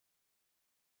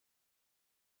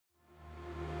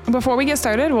Before we get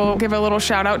started, we'll give a little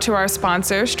shout out to our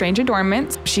sponsor, Strange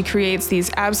Adornments. She creates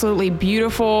these absolutely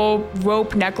beautiful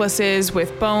rope necklaces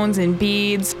with bones and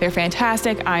beads. They're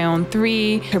fantastic. I own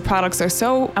 3. Her products are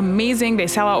so amazing. They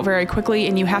sell out very quickly,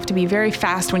 and you have to be very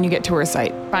fast when you get to her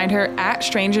site. Find her at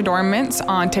Strange Adornments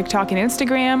on TikTok and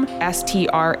Instagram,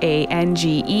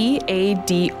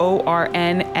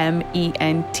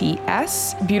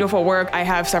 STRANGEADORNMENTS. Beautiful work. I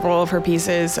have several of her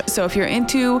pieces. So if you're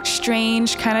into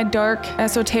strange, kind of dark,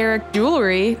 esoteric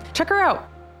jewelry, check her out.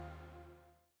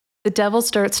 The Devil's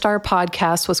Dirt Star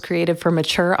podcast was created for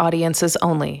mature audiences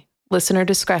only. Listener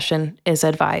discretion is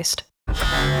advised.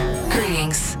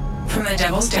 Greetings from the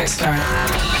Devil's Dirt Star,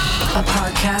 a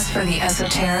podcast for the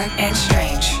esoteric and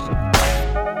strange.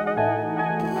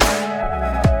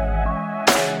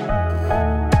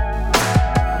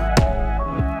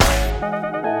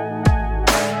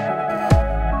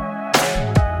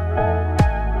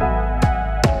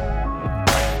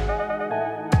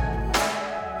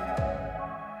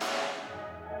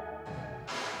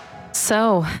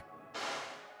 So,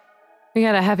 we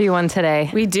got a heavy one today.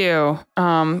 We do.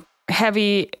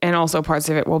 Heavy, and also parts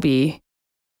of it will be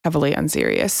heavily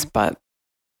unserious, but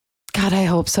God, I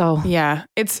hope so. Yeah,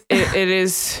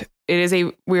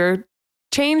 we're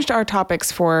changed our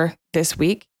topics for this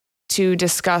week to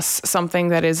discuss something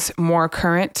that is more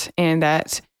current and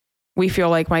that we feel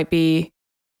like might be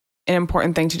an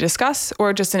important thing to discuss,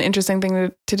 or just an interesting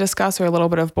thing to discuss, or a little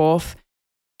bit of both.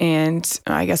 And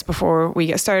I guess before we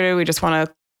get started, we just want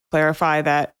to clarify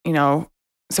that,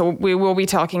 so we will be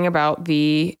talking about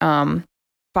the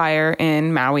fire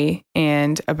in Maui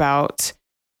and about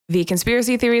the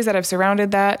conspiracy theories that have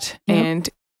surrounded that, and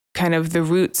kind of the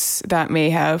roots that may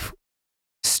have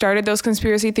started those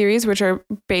conspiracy theories, which are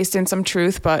based in some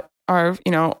truth, but are,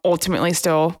 ultimately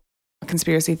still a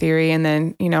conspiracy theory. And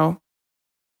then,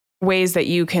 ways that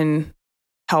you can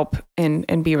help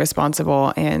and be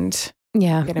responsible and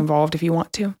get involved if you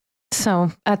want to.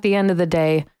 So at the end of the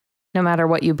day, no matter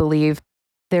what you believe,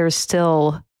 there's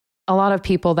still a lot of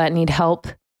people that need help,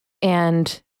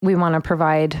 and we want to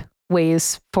provide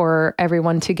ways for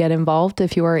everyone to get involved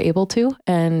if you are able to,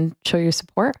 and show your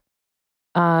support,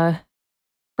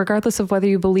 regardless of whether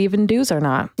you believe in dues or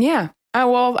not. Yeah.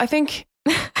 Well, I think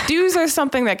dues are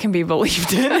something that can be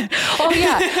believed in. Oh,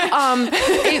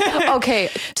 yeah. Okay.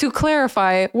 To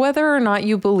clarify, whether or not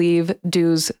you believe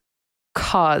dues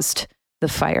caused the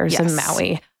fires in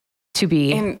Maui to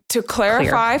be. And to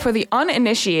clarify, for the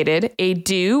uninitiated, a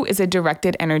DEW is a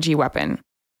directed energy weapon.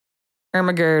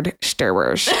 Ermagerd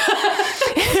Sturwers.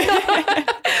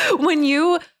 When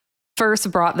you first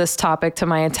brought this topic to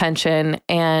my attention,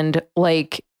 and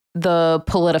like the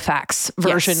PolitiFacts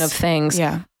version of things,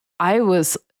 I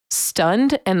was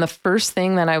stunned. And the first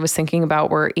thing that I was thinking about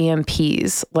were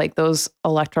EMPs, like those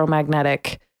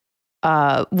electromagnetic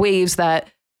waves that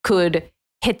could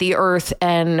hit the earth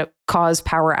and cause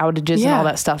power outages and all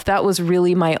that stuff. That was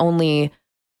really my only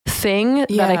thing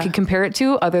that I could compare it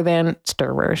to, other than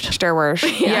Sturwers.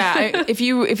 Yeah. If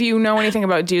you know anything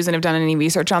about DEWs and have done any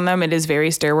research on them, it is very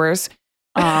Sturwers.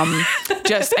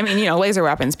 Laser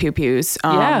weapons, pew-pews.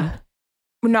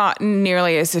 Not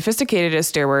nearly as sophisticated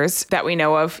as Sturwers that we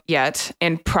know of yet,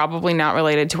 and probably not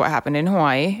related to what happened in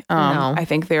Hawaii. No. I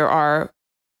think there are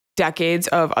decades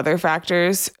of other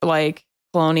factors like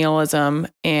colonialism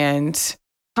and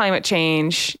climate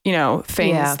change,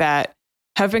 things that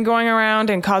have been going around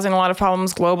and causing a lot of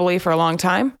problems globally for a long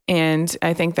time. And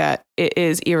I think that it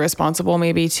is irresponsible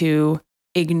maybe to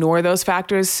ignore those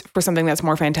factors for something that's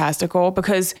more fantastical,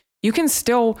 because you can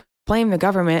still blame the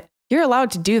government. You're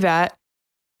allowed to do that.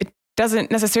 It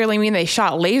doesn't necessarily mean they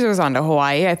shot lasers onto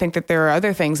Hawaii. I think that there are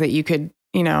other things that you could,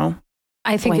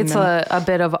 I think it's a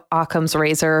bit of Occam's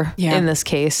razor in this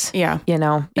case. Yeah.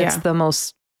 It's the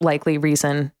most likely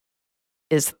reason,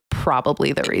 is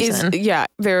probably the reason.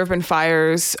 There have been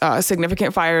fires,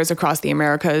 significant fires across the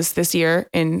Americas this year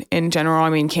in general. I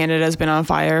mean, Canada's been on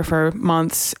fire for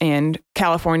months, and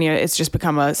California, it's just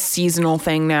become a seasonal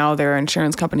thing now. There are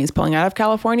insurance companies pulling out of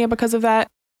California because of that.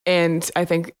 And I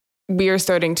think we are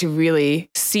starting to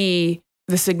really see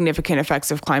the significant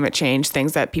effects of climate change,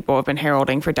 things that people have been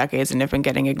heralding for decades and have been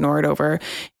getting ignored over.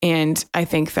 And I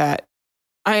think that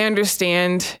I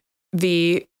understand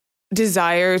the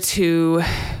desire to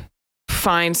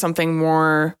find something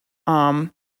more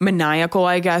maniacal,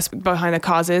 I guess, behind the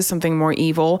causes, something more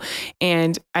evil.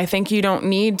 And I think you don't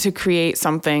need to create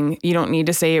something. You don't need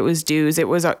to say it was DEWs. It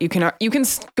was, you can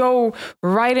go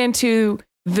right into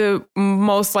the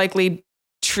most likely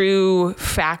true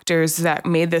factors that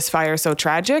made this fire so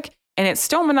tragic. And it's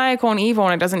still maniacal and evil,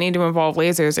 and it doesn't need to involve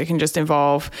lasers. It can just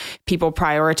involve people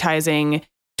prioritizing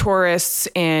tourists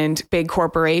and big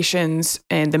corporations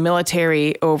and the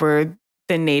military over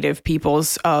the native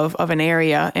peoples of an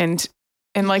area. And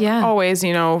like always,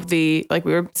 you know, like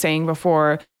we were saying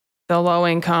before, the low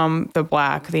income, the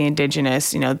Black, the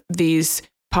indigenous, you know, these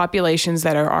populations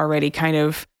that are already kind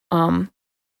of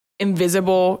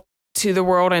invisible to the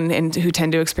world and who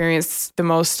tend to experience the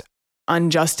most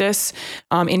injustice,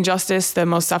 the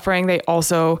most suffering, they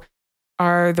also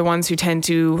are the ones who tend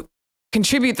to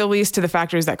contribute the least to the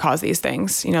factors that cause these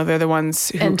things. You know, they're the ones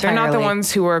who, they're not the ones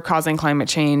who are causing climate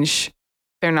change.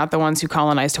 They're not the ones who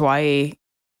colonized Hawaii.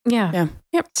 Yeah.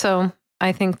 Yep. So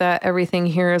I think that everything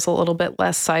here is a little bit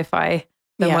less sci-fi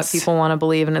than what people want to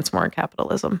believe, and it's more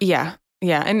capitalism. Yeah.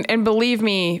 Yeah. And believe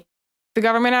me, the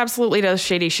government absolutely does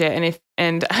shady shit.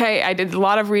 And I did a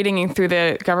lot of reading through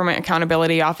the Government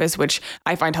Accountability Office, which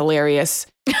I find hilarious.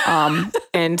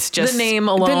 And just the name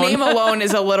alone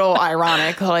is a little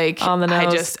ironic. Like on the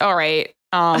nose. All right.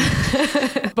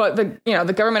 But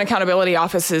the Government Accountability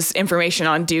Office's information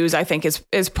on dues, I think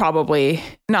is probably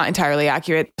not entirely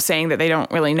accurate, saying that they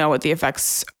don't really know what the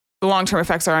long-term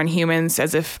effects are on humans,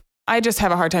 as if I just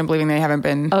have a hard time believing they haven't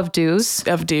been of dues.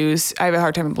 I have a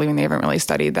hard time believing they haven't really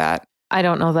studied that. I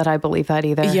don't know that I believe that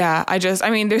either. Yeah. There's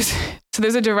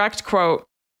a direct quote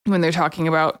when they're talking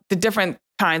about the different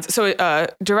kinds. So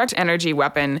direct energy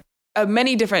weapon,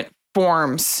 many different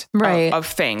forms of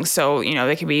things. So, you know,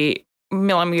 they could be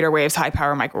millimeter waves, high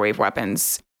power microwave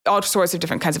weapons, all sorts of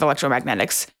different kinds of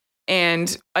electromagnetics.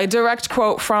 And a direct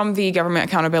quote from the Government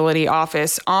Accountability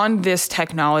Office on this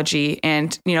technology.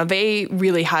 And, you know, they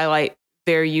really highlight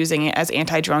they're using it as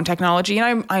anti-drone technology.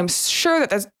 And I'm sure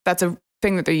that that's a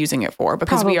thing that they're using it for,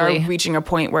 because we are reaching a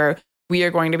point where we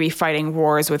are going to be fighting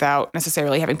wars without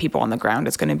necessarily having people on the ground.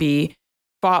 It's going to be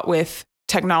fought with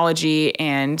technology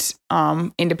and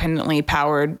independently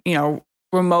powered, you know,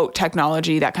 remote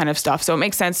technology, that kind of stuff. So it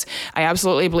makes sense. I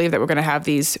absolutely believe that we're going to have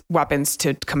these weapons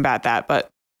to combat that, but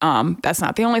that's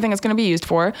not the only thing it's going to be used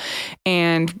for.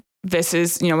 And this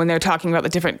is, you know, when they're talking about the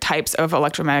different types of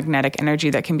electromagnetic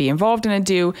energy that can be involved in a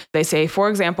DEW, they say, for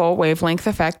example, wavelength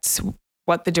effects,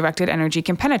 what the directed energy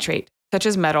can penetrate, such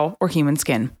as metal or human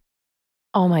skin.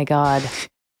 Oh my God.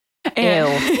 And,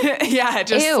 Ew. Yeah,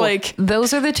 just Ew. like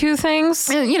those are the two things,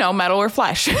 you know, metal or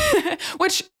flesh,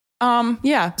 which,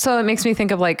 yeah. So it makes me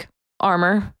think of like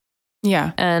armor.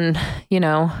 Yeah. And, you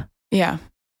know, yeah,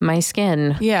 my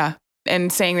skin. Yeah.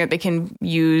 And saying that they can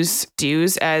use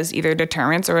DEWs as either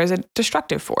deterrence or as a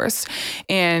destructive force.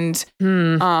 And,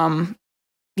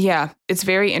 yeah, it's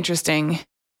very interesting.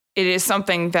 It is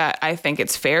something that I think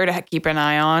it's fair to keep an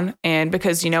eye on. And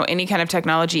because, you know, any kind of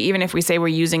technology, even if we say we're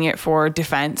using it for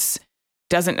defense,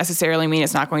 doesn't necessarily mean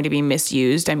it's not going to be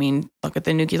misused. I mean, look at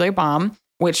the nuclear bomb,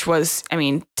 which was,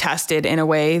 tested in a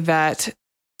way that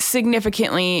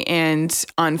significantly and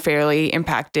unfairly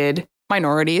impacted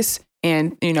minorities.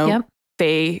 And, you know,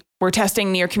 they were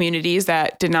testing near communities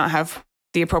that did not have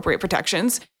the appropriate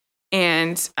protections.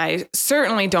 And I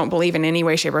certainly don't believe in any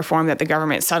way, shape, or form that the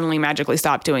government suddenly magically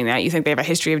stopped doing that. You think they have a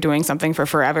history of doing something for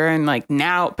forever and like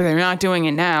now, but they're not doing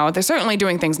it now. They're certainly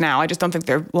doing things now. I just don't think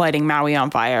they're lighting Maui on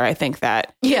fire. I think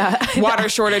that water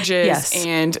shortages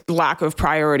and lack of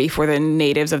priority for the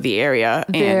natives of the area.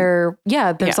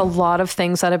 There's a lot of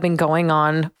things that have been going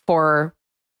on for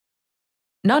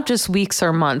not just weeks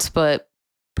or months, but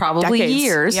probably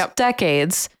years,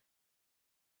 decades,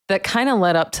 that kind of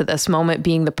led up to this moment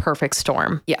being the perfect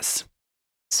storm. Yes.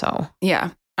 So,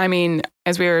 yeah.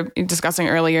 As we were discussing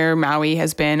earlier, Maui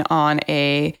has been on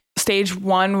a stage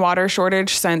 1 water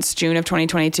shortage since June of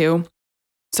 2022.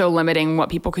 So limiting what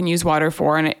people can use water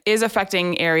for. And it is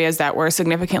affecting areas that were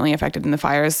significantly affected in the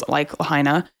fires, like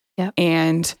Lahaina. Yep.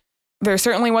 And there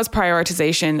certainly was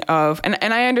prioritization of, and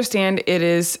I understand it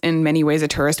is in many ways a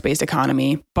tourist-based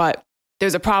economy, but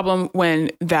there's a problem when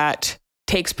that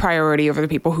takes priority over the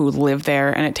people who live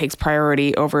there, and it takes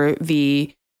priority over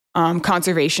the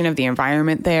conservation of the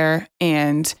environment there.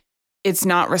 And it's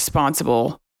not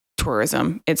responsible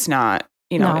tourism. It's not,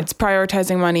 it's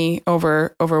prioritizing money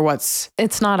over what's...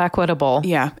 It's not equitable.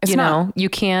 Yeah. You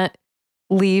can't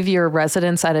leave your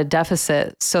residents at a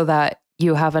deficit so that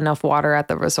you have enough water at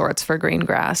the resorts for green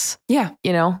grass. Yeah.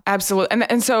 Absolutely.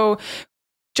 And so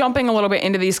jumping a little bit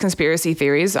into these conspiracy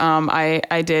theories,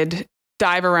 I did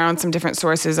dive around some different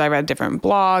sources. I read different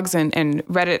blogs and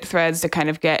Reddit threads to kind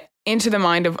of get into the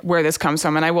mind of where this comes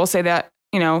from. And I will say that,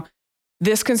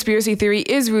 this conspiracy theory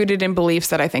is rooted in beliefs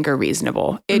that I think are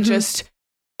reasonable. It just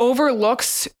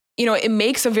overlooks, it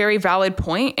makes a very valid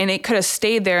point, and it could have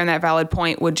stayed there. And that valid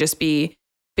point would just be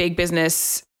big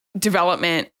business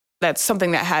development that's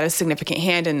something that had a significant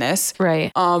hand in this.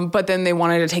 Right. But then they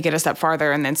wanted to take it a step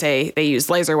farther and then say they used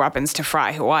laser weapons to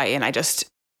fry Hawaii. And I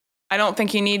don't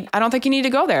think you need to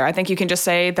go there. I think you can just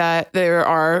say that there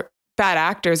are bad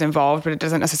actors involved, but it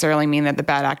doesn't necessarily mean that the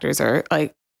bad actors are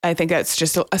like, I think that's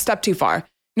just a step too far.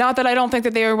 Not that I don't think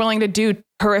that they are willing to do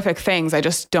horrific things. I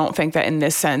just don't think that in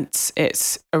this sense,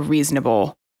 it's a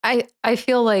reasonable. I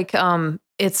feel like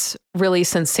it's really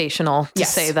sensational to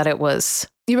say that it was.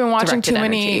 You've been watching too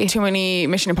many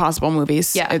Mission Impossible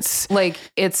movies. Yeah.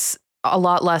 It's a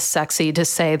lot less sexy to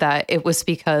say that it was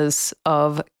because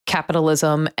of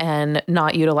capitalism and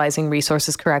not utilizing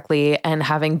resources correctly and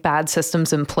having bad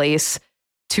systems in place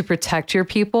to protect your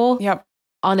people. Yep.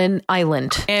 On an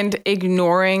island. And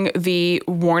ignoring the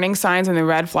warning signs and the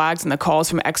red flags and the calls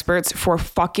from experts for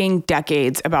fucking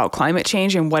decades about climate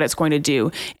change and what it's going to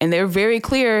do. And they're very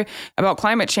clear about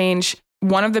climate change.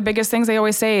 One of the biggest things they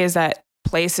always say is that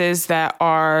places that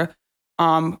are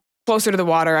closer to the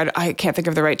water, I can't think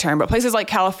of the right term, but places like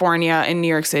California and New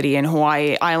York City and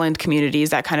Hawaii, island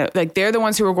communities, that kind of like, they're the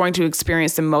ones who are going to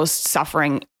experience the most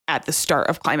suffering at the start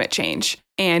of climate change.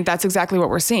 And that's exactly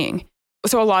what we're seeing.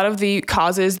 So a lot of the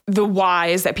causes, the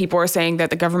whys that people are saying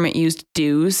that the government used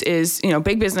dues is,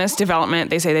 big business development.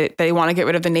 They say that they want to get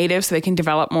rid of the natives so they can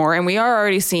develop more. And we are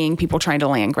already seeing people trying to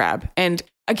land grab. And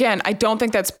again, I don't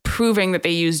think that's proving that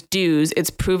they use dues. It's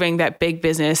proving that big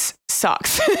business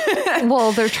sucks.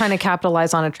 Well, they're trying to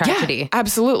capitalize on a tragedy. Yeah,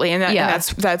 absolutely. And,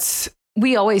 that's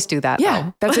we always do that. Yeah,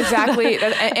 though. That's exactly.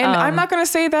 And I'm not going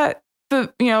to say that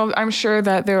I'm sure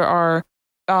that there are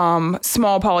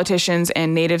small politicians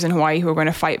and natives in Hawaii who are going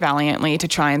to fight valiantly to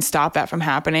try and stop that from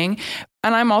happening.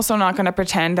 And I'm also not going to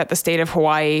pretend that the state of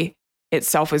Hawaii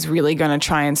itself is really going to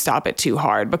try and stop it too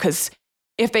hard, because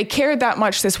if they cared that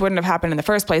much, this wouldn't have happened in the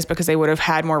first place, because they would have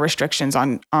had more restrictions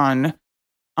on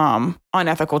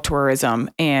unethical tourism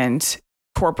and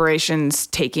corporations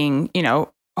taking,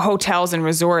 hotels and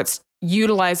resorts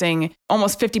utilizing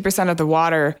almost 50% of the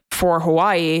water for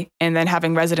Hawaii and then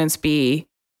having residents be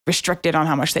restricted on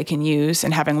how much they can use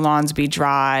and having lawns be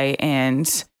dry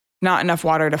and not enough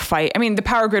water to fight. I mean, the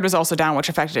power grid was also down, which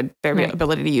affected their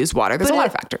ability to use water. There's a lot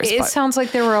of factors. It sounds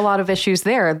like there were a lot of issues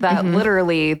there, that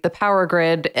literally the power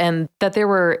grid, and that there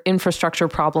were infrastructure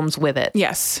problems with it.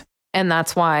 Yes. And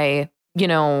that's why,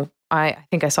 I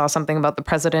think I saw something about the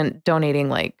president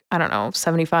donating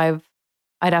 75,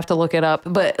 I'd have to look it up,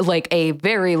 but like a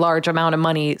very large amount of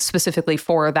money specifically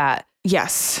for that.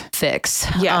 Yes. Fix.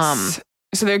 Yes.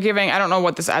 So they're giving, I don't know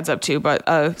what this adds up to, but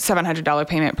a $700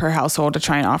 payment per household to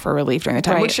try and offer relief during the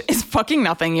time, which is fucking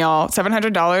nothing, y'all.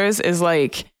 $700 is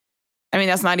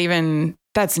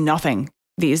that's nothing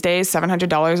these days.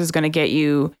 $700 is going to get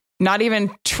you not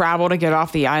even travel to get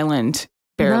off the island,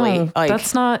 barely. No,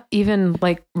 that's not even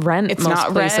rent. It's most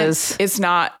not places.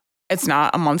 Rent. It's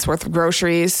not a month's worth of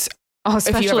groceries. Oh,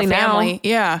 especially if you have a family. now.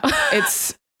 Yeah.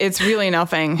 It's really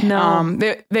nothing. No.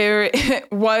 There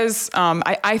was,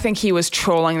 I think he was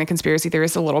trolling the conspiracy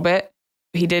theorists a little bit.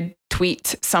 He did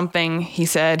tweet something. He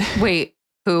said, wait,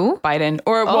 who? Biden.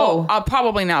 Or,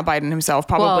 probably not Biden himself.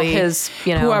 Probably his,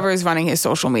 whoever is running his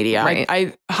social media. Right.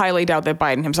 I highly doubt that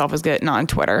Biden himself is getting on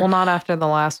Twitter. Well, not after the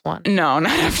last one. No,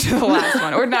 not after the last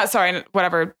one. Or not, sorry,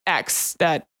 whatever X,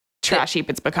 that trash heap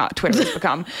Twitter has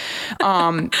become.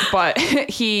 But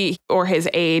he or his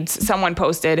aides, someone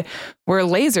posted, we're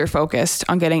laser focused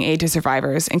on getting aid to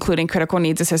survivors, including critical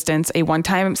needs assistance, a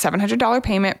one-time $700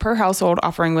 payment per household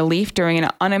offering relief during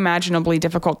an unimaginably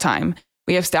difficult time.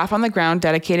 We have staff on the ground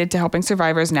dedicated to helping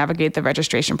survivors navigate the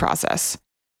registration process.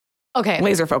 Okay.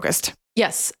 Laser focused.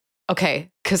 Yes. Okay.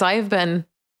 Because I have been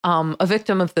a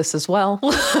victim of this as well,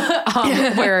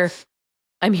 where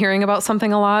I'm hearing about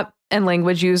something a lot and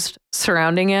language used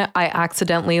surrounding it. I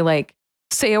accidentally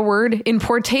say a word in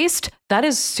poor taste. That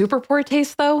is super poor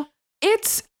taste, though.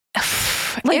 It's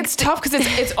tough because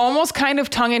it's almost kind of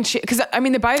tongue in cheek. Because the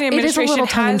Biden administration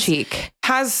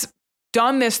has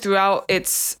done this throughout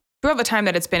the time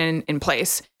that it's been in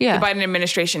place. Yeah. The Biden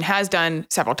administration has done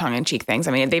several tongue in cheek things.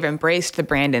 They've embraced the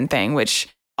Brandon thing, which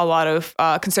a lot of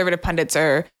conservative pundits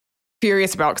are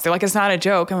furious about because they're like, it's not a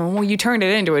joke. Well, you turned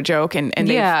it into a joke, and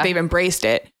they've embraced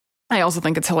it. I also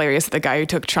think it's hilarious that the guy who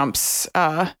took Trump's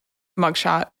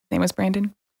mugshot, his name was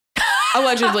Brandon,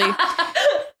 allegedly.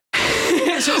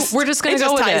 We're just going to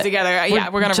go with it together.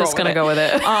 We're going to go with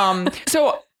it.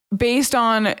 So based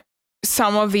on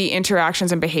some of the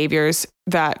interactions and behaviors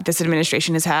that this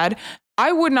administration has had,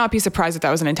 I would not be surprised if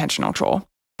that was an intentional troll.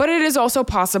 But it is also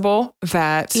possible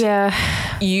that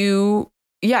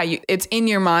it's in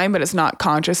your mind, but it's not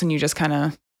conscious, and you just kind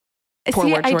of poor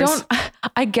word choice.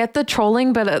 I get the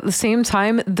trolling, but at the same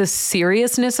time, the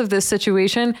seriousness of this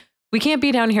situation We can't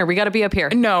be down here. We got to be up here.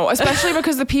 No, especially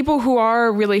because the people who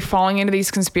are really falling into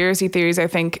these conspiracy theories, I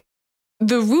think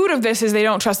the root of this is they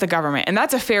don't trust the government. And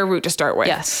that's a fair root to start with.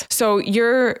 Yes. So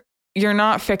you're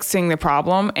not fixing the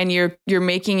problem, and you're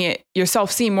making it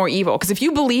yourself seem more evil. Because if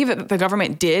you believe that the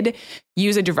government did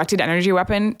use a directed energy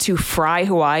weapon to fry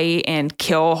Hawaii and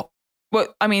kill,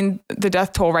 the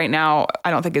death toll right now,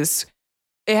 I don't think it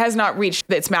has not reached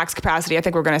its max capacity. I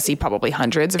think we're going to see probably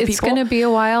hundreds of people. It's going to be a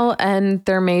while, and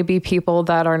there may be people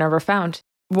that are never found.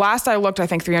 Last I looked, I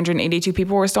think 382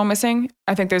 people were still missing.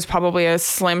 I think there's probably a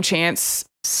slim chance.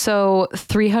 So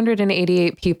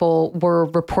 388 people were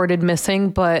reported missing,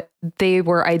 but they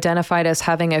were identified as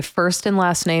having a first and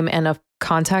last name and a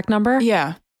contact number.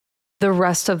 Yeah. The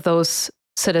rest of those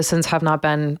citizens have not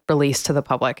been released to the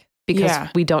public because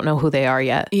we don't know who they are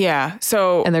yet. Yeah.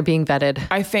 So, and they're being vetted.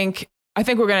 I think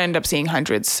we're going to end up seeing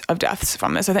hundreds of deaths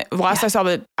from this. I think last I saw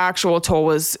the actual toll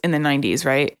was in the 90s,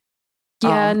 right?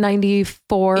 Yeah,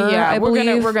 94. Yeah, I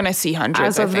believe we're gonna see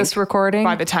hundreds as of this recording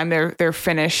by the time they're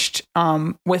finished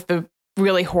with the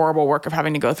really horrible work of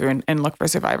having to go through and look for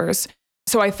survivors.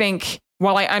 So I think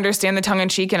while I understand the tongue in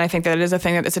cheek, and I think that it is a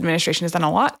thing that this administration has done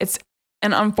a lot, it's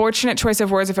an unfortunate choice of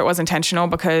words if it was intentional,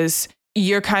 because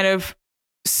you're kind of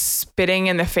spitting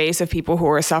in the face of people who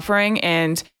are suffering.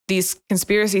 And these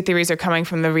conspiracy theories are coming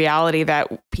from the reality that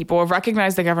people have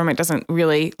recognized the government doesn't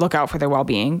really look out for their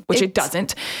well-being, which it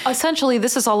doesn't. Essentially,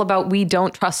 this is all about we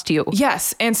don't trust you.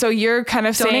 Yes. And so you're kind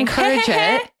of saying, encourage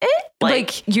it.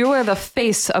 Like you are the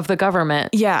face of the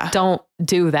government. Yeah. Don't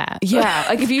do that. Yeah.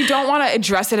 Like if you don't want to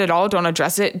address it at all, don't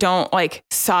address it. Don't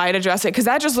side address it. Cause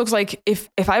that just looks like if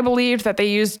I believed that they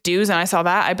used DEWs and I saw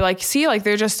that, I'd be like, see,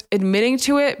 they're just admitting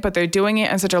to it, but they're doing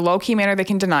it in such a low key manner they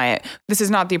can deny it. This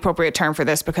is not the appropriate term for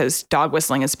this because dog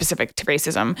whistling is specific to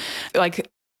racism.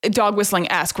 Like dog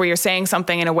whistling-esque, where you're saying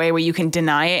something in a way where you can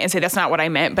deny it and say, that's not what I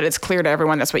meant, but it's clear to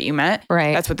everyone that's what you meant.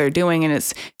 Right. That's what they're doing. And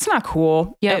it's not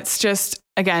cool. Yeah. It's just,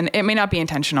 again, it may not be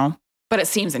intentional, but it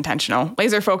seems intentional.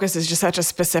 Laser focus is just such a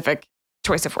specific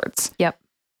choice of words. Yep.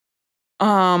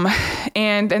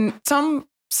 And some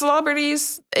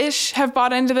celebrities-ish have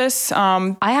bought into this.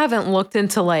 I haven't looked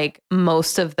into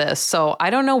most of this, so I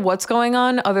don't know what's going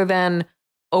on other than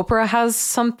Oprah has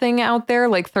something out there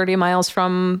 30 miles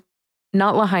from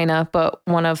not Lahaina, but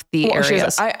one of the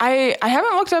areas. I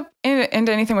haven't looked up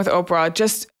into anything with Oprah,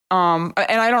 just and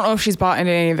I don't know if she's bought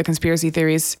into any of the conspiracy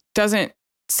theories. Doesn't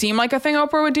seem like a thing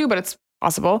Oprah would do, but it's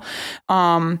possible.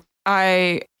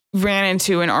 I ran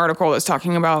into an article that's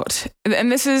talking about, and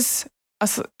this is a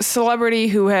celebrity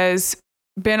who has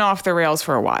been off the rails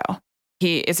for a while.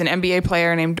 He is an NBA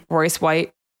player named Royce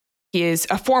White. He is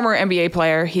a former NBA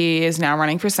player. He is now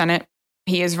running for Senate.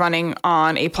 He is running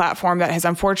on a platform that has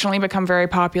unfortunately become very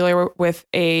popular with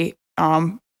a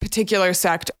particular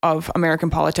sect of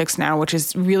American politics now, which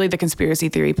is really the conspiracy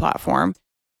theory platform.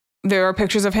 There are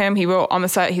pictures of him. He wrote on the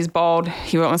side, he's bald.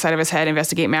 He wrote on the side of his head,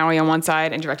 investigate Maui on one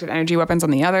side and directed energy weapons on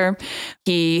the other.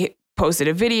 He posted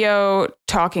a video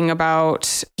talking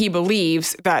about he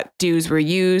believes that DEWs were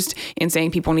used and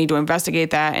saying people need to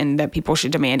investigate that and that people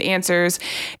should demand answers.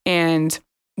 And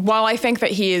while I think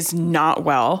that he is not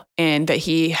well and that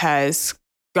he has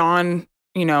gone,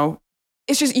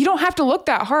 it's just, you don't have to look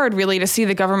that hard really to see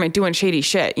the government doing shady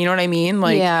shit. You know what I mean?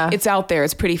 It's out there.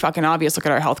 It's pretty fucking obvious. Look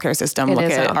at our healthcare system. Look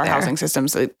at our housing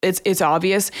systems. It's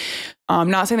obvious.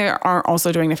 Not saying they aren't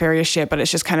also doing nefarious shit, but it's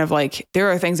just kind of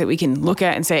there are things that we can look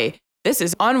at and say, this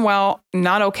is unwell,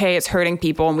 not okay. It's hurting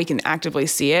people and we can actively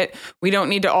see it. We don't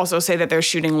need to also say that they're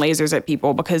shooting lasers at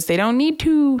people because they don't need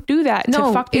to do that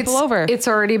to fuck people over. It's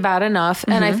already bad enough.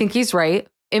 Mm-hmm. And I think he's right.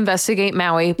 Investigate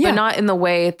Maui, but not in the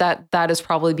way that is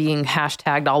probably being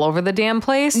hashtagged all over the damn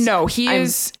place. No,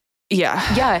 is.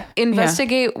 Yeah. Yeah.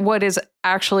 Investigate what is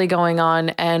actually going on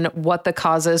and what the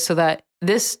cause is so that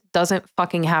this doesn't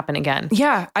fucking happen again.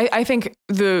 Yeah. I think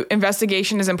the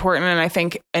investigation is important. And I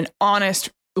think an honest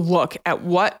look at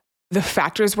what the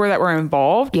factors were that were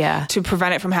involved to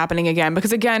prevent it from happening again.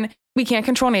 Because again, we can't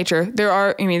control nature. There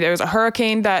was a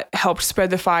hurricane that helped spread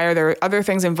the fire. There are other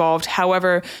things involved.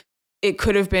 However, it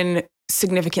could have been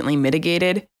significantly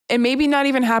mitigated and maybe not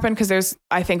even happen because there's,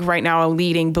 I think right now, a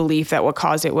leading belief that what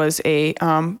caused it was a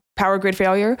power grid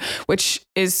failure, which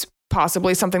is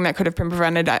possibly something that could have been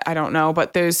prevented. I don't know,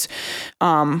 but there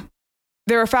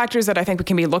are factors that I think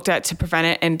can be looked at to prevent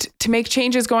it and to make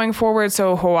changes going forward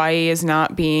so Hawaii is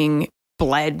not being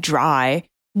bled dry.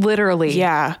 Literally.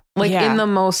 Yeah. In the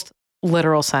most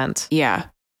literal sense. Yeah.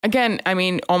 Again,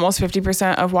 almost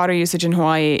 50% of water usage in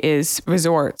Hawaii is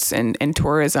resorts and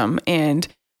tourism. And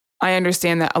I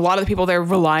understand that a lot of the people there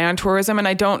rely on tourism, and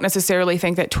I don't necessarily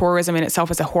think that tourism in itself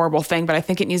is a horrible thing, but I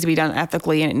think it needs to be done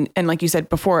ethically and like you said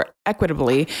before,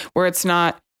 equitably, where it's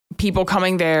not people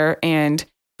coming there and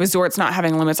resorts not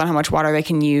having limits on how much water they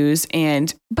can use.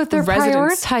 But they're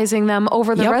prioritizing them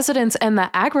over the residents and the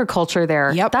agriculture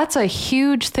there. Yep. That's a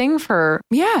huge thing for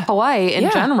Hawaii in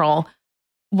general.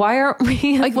 Why aren't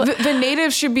we like the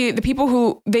natives should be the people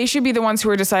who they should be the ones who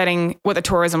are deciding what the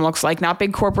tourism looks like, not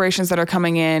big corporations that are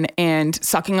coming in and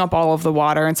sucking up all of the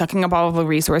water and sucking up all of the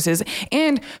resources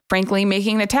and frankly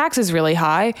making the taxes really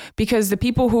high because there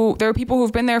are people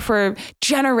who've been there for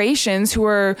generations who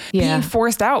are being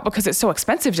forced out because it's so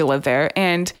expensive to live there.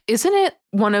 And isn't it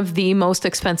one of the most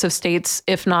expensive states,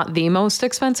 if not the most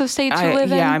expensive state to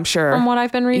live in? Yeah, I'm sure. From what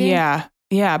I've been reading.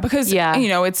 Yeah, because,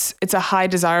 it's a high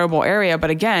desirable area.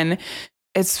 But again,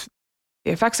 it's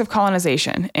the effects of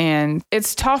colonization. And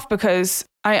it's tough because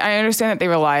I understand that they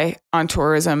rely on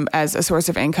tourism as a source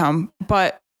of income.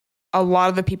 But a lot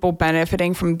of the people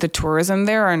benefiting from the tourism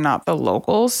there are not the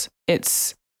locals.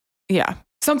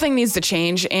 Something needs to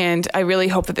change. And I really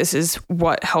hope that this is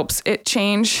what helps it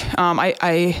change.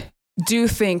 I do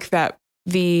think that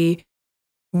the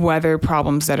weather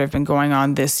problems that have been going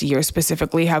on this year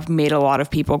specifically have made a lot of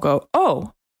people go,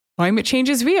 oh, climate change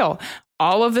is real.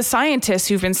 All of the scientists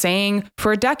who've been saying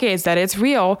for decades that it's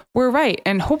real, we're right.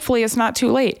 And hopefully it's not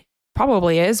too late.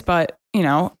 Probably is, but I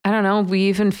don't know. We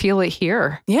even feel it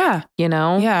here. Yeah. In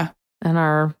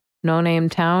our no-name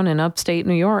town in upstate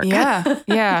New York.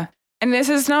 Yeah. And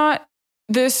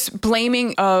this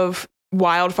blaming of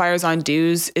wildfires on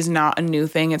DEWs is not a new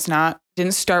thing.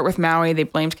 Didn't start with Maui. They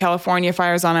blamed California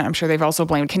fires on it. I'm sure they've also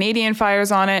blamed Canadian fires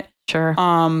on it. Sure.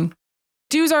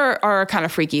 DEWs are a kind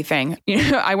of freaky thing.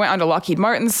 I went onto Lockheed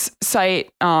Martin's site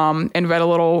and read a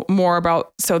little more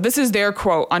about. So this is their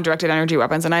quote on directed energy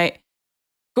weapons, and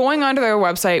going onto their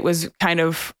website was kind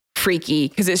of freaky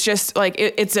because it's just like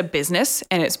it's a business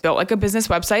and it's built like a business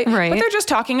website, right? But they're just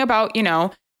talking about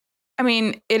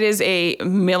it is a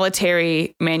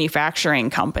military manufacturing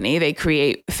company. They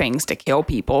create things to kill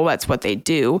people. That's what they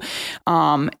do.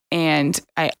 And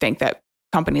I think that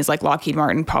companies like Lockheed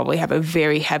Martin probably have a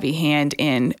very heavy hand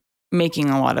in making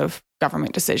a lot of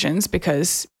government decisions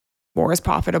because war is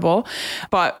profitable.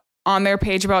 But on their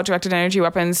page about directed energy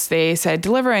weapons, they said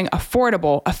delivering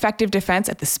affordable, effective defense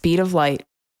at the speed of light.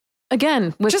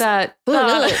 Again, with that...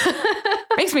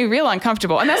 makes me real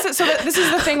uncomfortable. And this is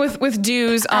the thing with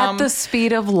DEWs. At the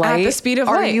speed of light? At the speed of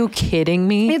light. Are you kidding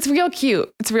me? It's real cute.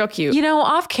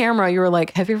 Off camera, you were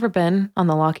like, have you ever been on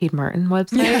the Lockheed Martin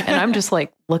website? And I'm just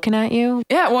like looking at you.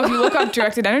 Yeah, well, if you look up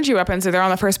directed energy weapons, they're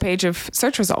on the first page of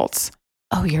search results.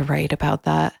 Oh, you're right about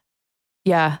that.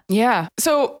 Yeah. Yeah.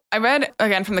 So I read,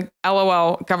 again, from the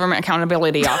LOL Government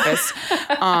Accountability Office,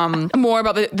 more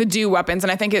about the DEW weapons.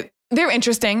 And I think they're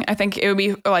interesting. I think it would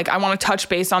be like, I want to touch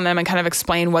base on them and kind of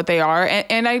explain what they are.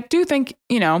 And I do think,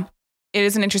 it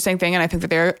is an interesting thing. And I think that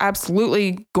they're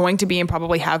absolutely going to be and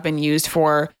probably have been used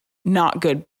for not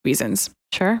good reasons.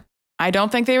 Sure. I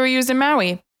don't think they were used in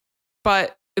Maui,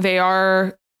 but they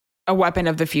are a weapon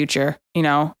of the future,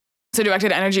 So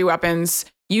directed energy weapons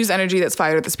use energy that's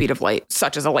fired at the speed of light,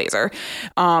 such as a laser.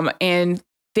 And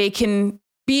they can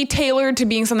be tailored to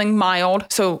being something mild.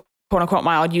 So quote unquote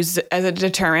mild, used as a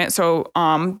deterrent. So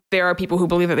there are people who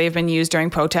believe that they've been used during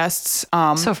protests.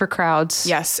 So for crowds.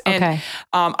 Yes. And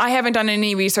I haven't done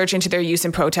any research into their use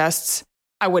in protests.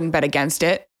 I wouldn't bet against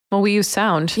it. Well, we use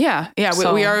sound. Yeah.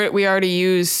 So we already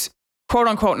use quote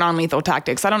unquote non-lethal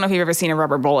tactics. I don't know if you've ever seen a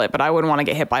rubber bullet, but I wouldn't want to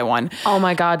get hit by one. Oh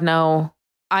my God, no.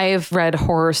 I've read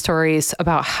horror stories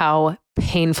about how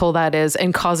painful that is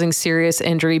and causing serious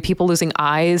injury, people losing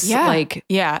eyes. So I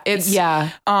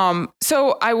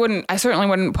certainly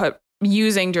wouldn't put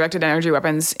using directed energy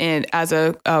weapons as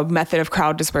a method of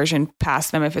crowd dispersion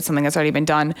past them if it's something that's already been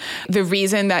done. The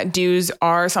reason that DEWs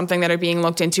are something that are being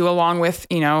looked into along with,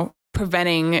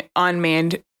 preventing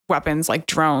unmanned weapons like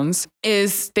drones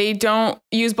is they don't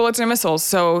use bullets or missiles.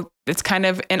 So it's kind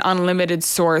of an unlimited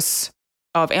source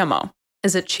of ammo.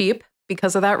 Is it cheap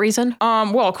because of that reason?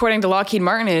 Well, according to Lockheed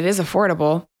Martin, it is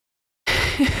affordable.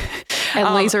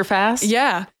 And laser fast?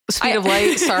 Yeah. Speed of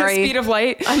light. Sorry. Speed of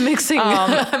light. I'm mixing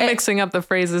up the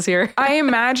phrases here. I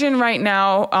imagine right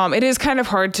now, it is kind of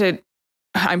hard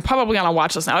I'm probably on a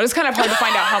watch list now. It is kind of hard to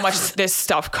find out how much this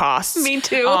stuff costs. Me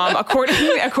too. According,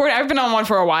 I've been on one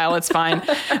for a while. It's fine.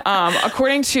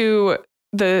 According to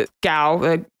the GAO,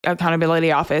 the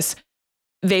Accountability Office,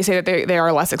 they say that they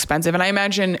are less expensive. And I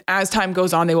imagine as time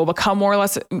goes on, they will become more or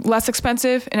less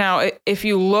expensive. Now, if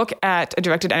you look at a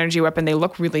directed energy weapon, they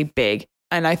look really big.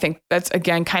 And I think that's,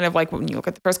 again, kind of like when you look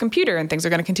at the first computer and things are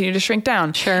going to continue to shrink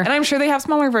down. Sure. And I'm sure they have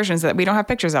smaller versions that we don't have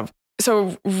pictures of.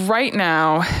 So right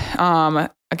now,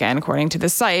 again, according to the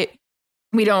site,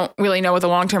 we don't really know what the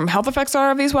long-term health effects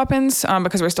are of these weapons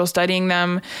because we're still studying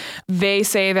them. They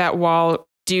say that while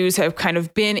DEWs have kind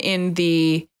of been in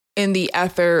the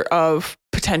ether of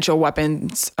potential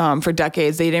weapons for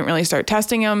decades, they didn't really start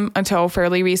testing them until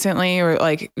fairly recently, or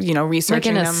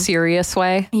researching them. Like in a serious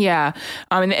way. Yeah.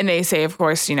 And they say, of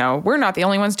course, we're not the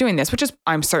only ones doing this, which is,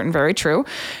 I'm certain, very true.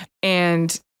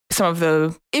 And some of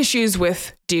the issues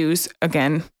with DEWs,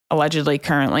 again, allegedly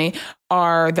currently,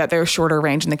 are that they're shorter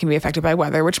range and they can be affected by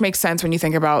weather, which makes sense when you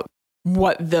think about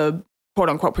what the quote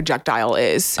unquote projectile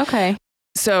is. Okay.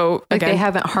 So like, again, they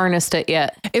haven't harnessed it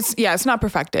yet. It's not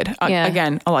perfected.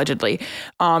 Again, allegedly.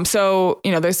 So,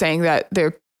 they're saying that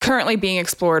they're currently being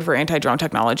explored for anti-drone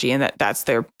technology and that's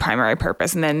their primary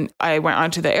purpose. And then I went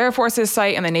onto the Air Force's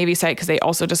site and the Navy site because they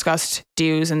also discussed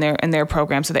DEWs in their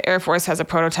program. So the Air Force has a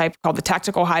prototype called the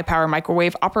Tactical High Power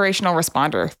Microwave Operational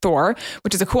Responder, Thor,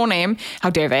 which is a cool name.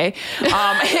 How dare they?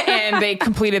 And they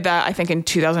completed that, I think, in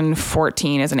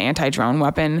 2014 as an anti-drone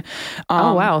weapon.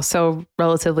 Oh, wow. So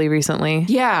relatively recently.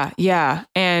 Yeah.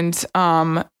 And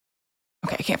okay,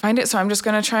 I can't find it. So I'm just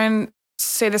going to try and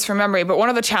say this from memory, but one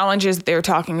of the challenges they're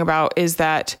talking about is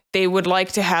that they would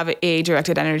like to have a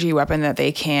directed energy weapon that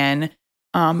they can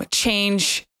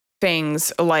change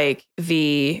things like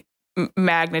the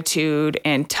magnitude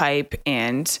and type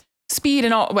and speed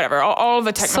and all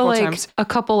the technical terms. A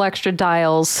couple extra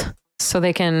dials so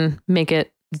they can make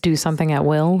it do something at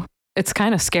will. It's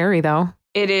kind of scary though.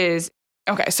 It is.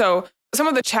 Okay, so some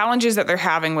of the challenges that they're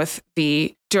having with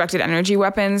the directed energy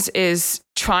weapons is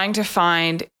trying to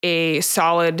find a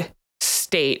solid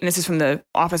state, and this is from the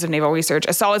Office of Naval Research,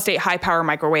 a solid state high power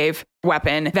microwave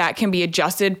weapon that can be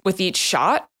adjusted with each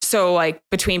shot. So like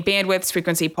between bandwidths,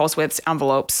 frequency, pulse widths,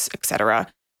 envelopes, etc.,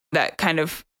 that kind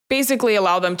of basically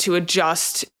allow them to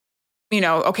adjust,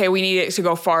 okay, we need it to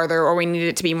go farther, or we need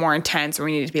it to be more intense, or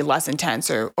we need it to be less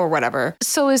intense, or whatever.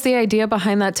 So is the idea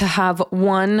behind that to have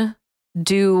one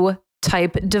DEW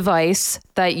type device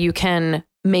that you can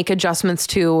make adjustments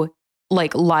to,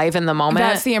 like, live in the moment?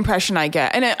 That's the impression I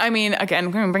get. And again,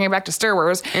 I'm going to bring it back to Star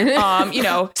Wars,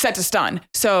 set to stun.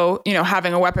 So,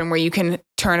 having a weapon where you can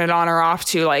turn it on or off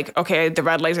to, like, okay, the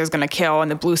red laser is going to kill and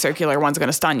the blue circular one's going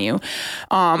to stun you.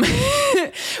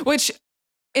 Which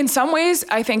in some ways,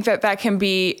 I think that can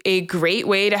be a great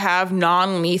way to have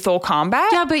non-lethal combat.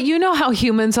 Yeah, but you know how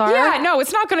humans are. Yeah, no,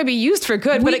 it's not going to be used for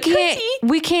good, but it could be.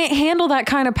 We can't handle that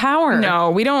kind of power.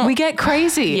 No, we don't. We get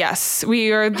crazy. Yes,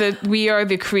 we are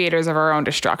the creators of our own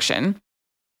destruction.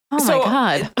 Oh my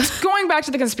God. Going back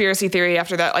to the conspiracy theory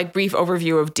after that, like, brief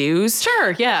overview of DEWs.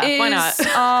 Sure, yeah, why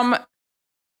not?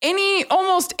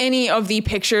 Almost any of the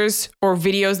pictures or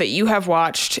videos that you have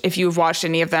watched, if you've watched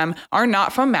any of them, are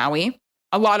not from Maui.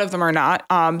 A lot of them are not.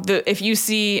 If you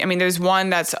see, there's one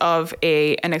that's of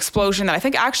an explosion that I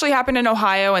think actually happened in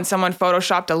Ohio, and someone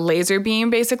photoshopped a laser beam.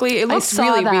 Basically, it looks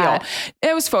really real.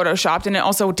 It was photoshopped, and it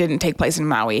also didn't take place in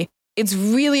Maui. It's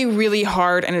really, really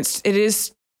hard, and it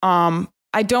is.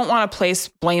 I don't want to place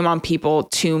blame on people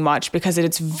too much because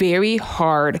it's very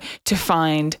hard to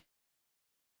find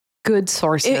good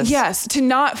sources. Yes, to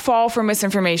not fall for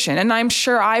misinformation, and I'm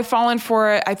sure I've fallen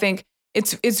for it. I think.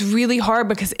 It's really hard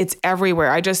because it's everywhere.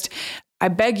 I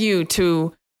beg you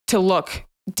to look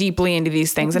deeply into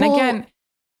these things. And again,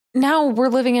 now we're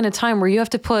living in a time where you have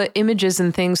to put images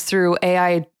and things through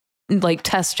AI, like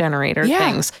test generator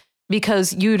things,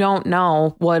 because you don't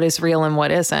know what is real and what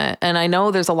isn't. And I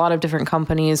know there's a lot of different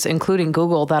companies, including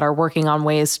Google, that are working on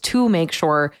ways to make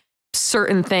sure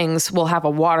certain things will have a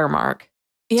watermark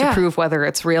to prove whether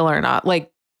it's real or not. Like,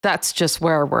 that's just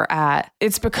where we're at.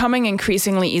 It's becoming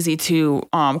increasingly easy to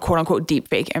quote unquote deep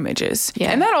fake images. Yeah.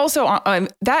 And that also,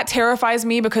 that terrifies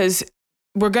me because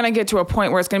we're going to get to a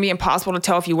point where it's going to be impossible to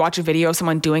tell if you watch a video of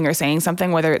someone doing or saying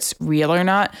something, whether it's real or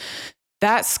not.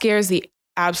 That scares the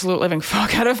absolute living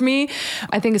fuck out of me.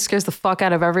 I think it scares the fuck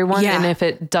out of everyone. Yeah. And if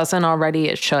it doesn't already,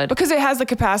 it should. Because it has the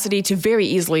capacity to very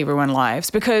easily ruin lives,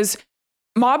 because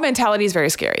mob mentality is very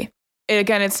scary.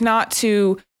 It's not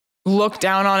to look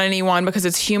down on anyone, because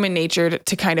it's human nature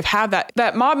to kind of have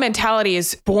that mob mentality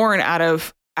is born out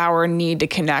of our need to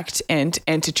connect and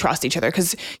to trust each other,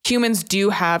 because humans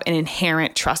do have an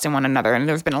inherent trust in one another. And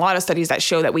there's been a lot of studies that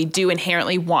show that we do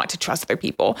inherently want to trust other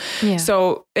people. Yeah.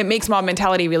 So it makes mob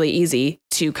mentality really easy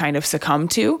to kind of succumb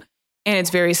to. And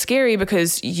it's very scary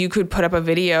because you could put up a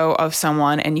video of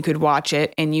someone and you could watch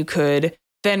it and you could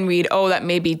then read, oh, that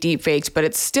may be deep faked, but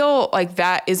it's still like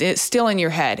that. It's still in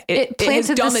your head. It planted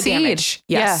has done the the seed. damage.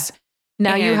 Yes.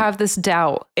 Now you have this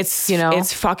doubt. It's,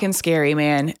 it's fucking scary,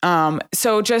 man.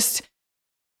 So just,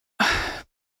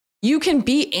 you can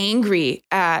be angry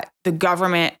at the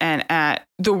government and at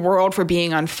the world for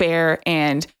being unfair.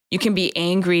 And you can be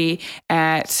angry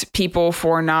at people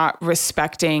for not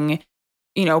respecting,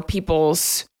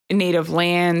 people's native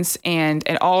lands and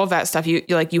all of that stuff.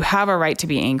 You have a right to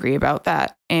be angry about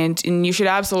that. And you should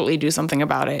absolutely do something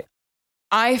about it.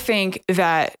 I think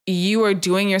that you are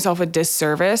doing yourself a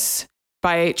disservice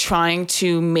by trying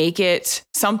to make it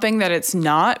something that it's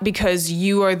not, because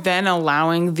you are then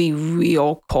allowing the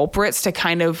real culprits to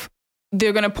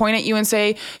they're going to point at you and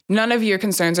say, none of your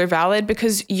concerns are valid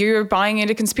because you're buying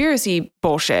into conspiracy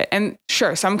bullshit. And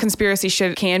sure, some conspiracy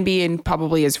shit can be and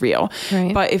probably is real.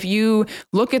 Right. But if you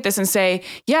look at this and say,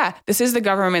 yeah, this is the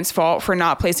government's fault for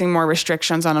not placing more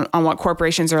restrictions on what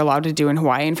corporations are allowed to do in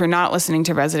Hawaii, and for not listening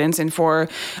to residents, and for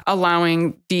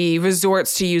allowing the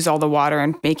resorts to use all the water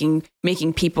and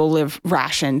making people live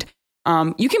rationed.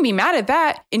 You can be mad at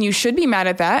that, and you should be mad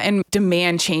at that and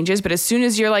demand changes. But as soon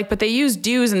as you're like, but they used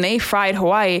DEWs and they fried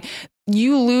Hawaii,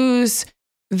 you lose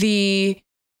the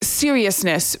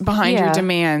seriousness behind your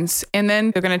demands. And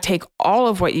then they're going to take all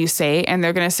of what you say and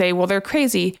they're going to say, well, they're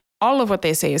crazy. All of what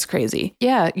they say is crazy.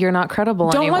 Yeah, you're not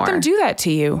credible anymore. Don't let them do that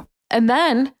to you. And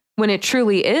then when it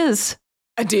truly is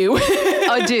a DEW,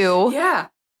 yeah,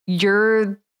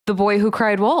 you're the boy who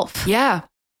cried wolf. Yeah.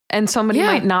 And somebody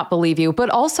might not believe you. But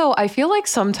also, I feel like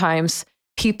sometimes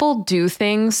people do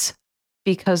things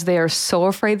because they are so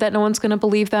afraid that no one's going to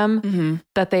believe them,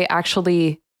 that they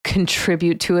actually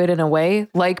contribute to it in a way,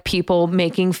 like people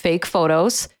making fake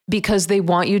photos because they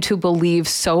want you to believe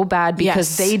so bad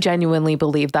because they genuinely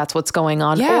believe that's what's going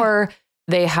on. Yeah. Or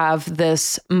they have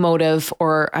this motive,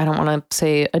 or I don't want to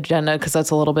say agenda because that's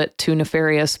a little bit too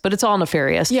nefarious, but it's all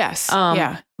nefarious. Yes.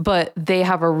 But they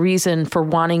have a reason for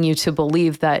wanting you to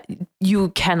believe that you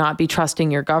cannot be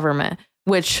trusting your government,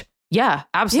 which, yeah,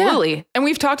 absolutely. Yeah. And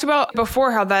we've talked about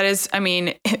before how that is,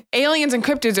 aliens and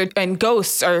cryptids and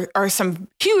ghosts are some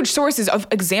huge sources of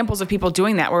examples of people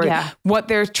doing that, where what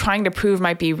they're trying to prove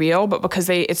might be real, but because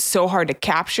it's so hard to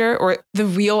capture, or the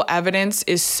real evidence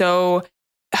is so...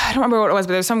 I don't remember what it was,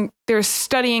 but they were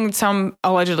studying some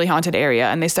allegedly haunted area,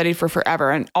 and they studied for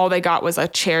forever, and all they got was a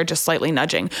chair just slightly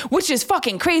nudging, which is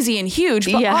fucking crazy and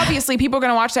huge. But obviously people are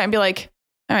going to watch that and be like,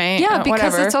 all right, because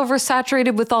whatever. It's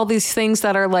oversaturated with all these things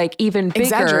that are like even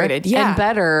bigger and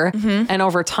better, and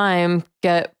over time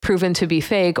get proven to be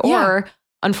fake, or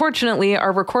unfortunately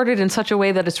are recorded in such a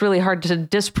way that it's really hard to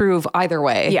disprove either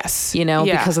way. Yes.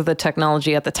 Because of the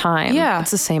technology at the time. Yeah.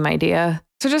 It's the same idea.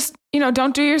 So just,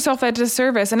 don't do yourself that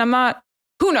disservice. And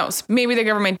who knows? Maybe the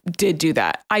government did do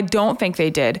that. I don't think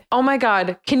they did. Oh my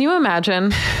God. Can you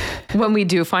imagine when we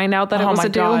do find out that it was a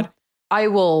DEW? I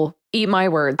will eat my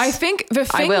words. I think the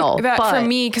thing for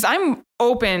me, because I'm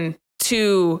open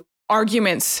to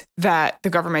arguments that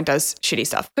the government does shitty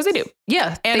stuff, because they do.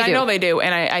 Yeah. And I know they do.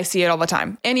 And I see it all the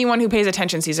time. Anyone who pays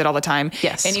attention sees it all the time.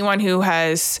 Yes. Anyone who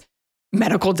has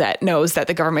medical debt knows that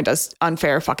the government does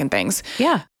unfair fucking things.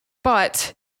 Yeah.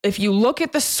 But if you look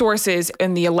at the sources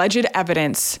and the alleged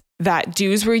evidence that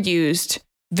DEWs were used,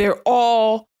 they're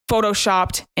all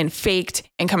photoshopped and faked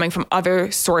and coming from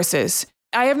other sources.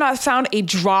 I have not found a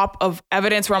drop of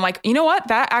evidence where I'm like, you know what?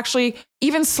 That actually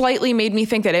even slightly made me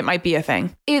think that it might be a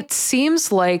thing. It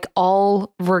seems like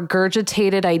all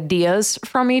regurgitated ideas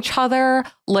from each other,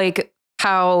 like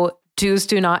how DEWs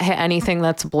do not hit anything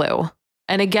that's blue.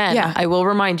 And again, I will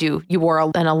remind you, you wore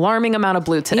an alarming amount of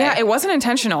blue today. Yeah, it wasn't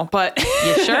intentional, but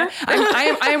you sure?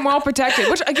 I am well protected,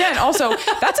 which again, also,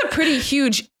 that's a pretty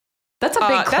huge... That's a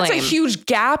big claim. That's a huge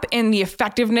gap in the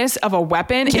effectiveness of a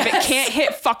weapon if it can't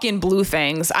hit fucking blue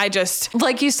things. I just...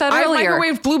 Like you said earlier. I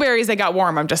microwaved blueberries, they got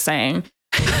warm, I'm just saying.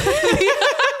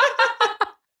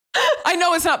 I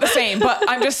know it's not the same, but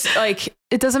I'm just like...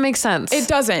 It doesn't make sense. It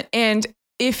doesn't. And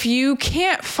if you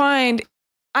can't find...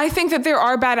 I think that there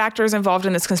are bad actors involved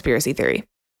in this conspiracy theory.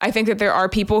 I think that there are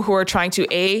people who are trying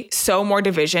to sow more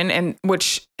division, and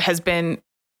which has been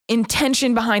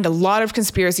intention behind a lot of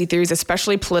conspiracy theories,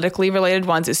 especially politically related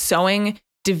ones, is sowing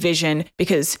division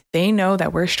because they know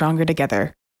that we're stronger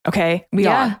together. Okay? We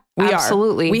are.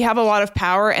 Absolutely. We have a lot of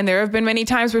power, and there have been many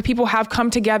times where people have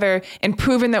come together and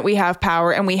proven that we have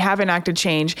power and we have enacted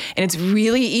change. And it's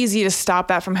really easy to stop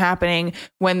that from happening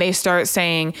when they start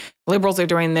saying liberals are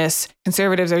doing this,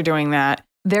 conservatives are doing that.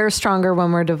 They're stronger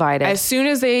when we're divided. As soon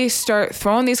as they start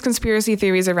throwing these conspiracy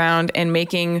theories around and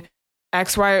making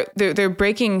X, Y, they're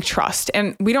breaking trust.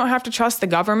 And we don't have to trust the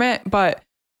government, but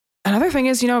another thing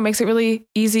is, it makes it really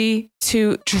easy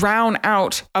to drown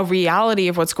out a reality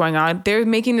of what's going on. They're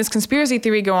making this conspiracy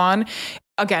theory go on.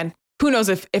 Again, who knows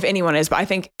if anyone is, but I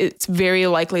think it's very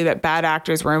likely that bad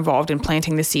actors were involved in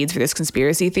planting the seeds for this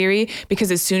conspiracy theory,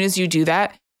 because as soon as you do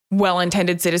that,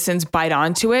 well-intended citizens bite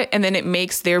onto it, and then it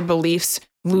makes their beliefs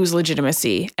lose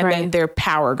legitimacy, and then their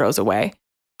power goes away.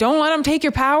 Don't let them take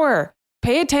your power.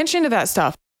 Pay attention to that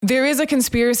stuff. There is a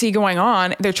conspiracy going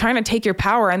on. They're trying to take your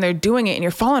power, and they're doing it, and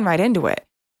you're falling right into it.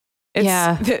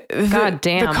 God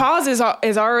damn. The cause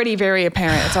is already very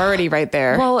apparent. It's already right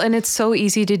there. Well, and it's so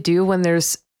easy to do when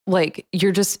there's like,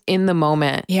 you're just in the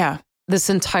moment. Yeah. This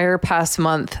entire past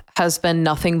month has been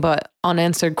nothing but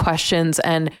unanswered questions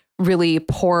and really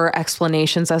poor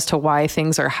explanations as to why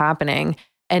things are happening.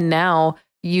 And now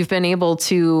you've been able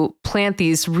to plant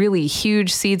these really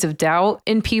huge seeds of doubt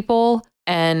in people.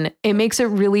 And it makes it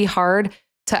really hard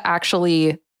to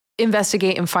actually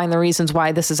investigate and find the reasons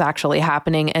why this is actually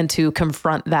happening and to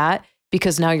confront that,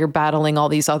 because now you're battling all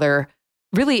these other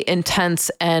really intense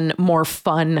and more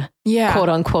fun, quote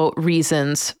unquote,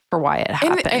 reasons for why it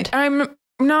happened. And I'm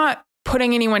not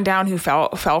putting anyone down who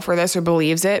fell for this or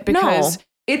believes it, because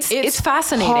it's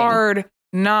fascinating. Hard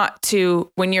not to,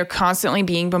 when you're constantly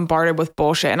being bombarded with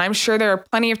bullshit. And I'm sure there are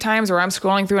plenty of times where I'm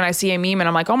scrolling through and I see a meme and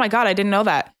I'm like, oh my God, I didn't know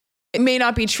that. It may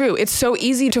not be true. It's so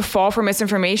easy to fall for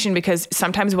misinformation, because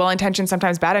sometimes well-intentioned,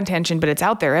 sometimes bad intention, but it's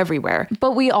out there everywhere.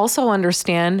 But we also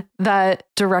understand that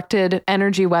directed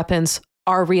energy weapons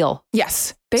are real.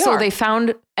 Yes, they are. So they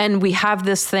found, and we have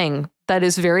this thing that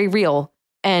is very real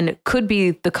and could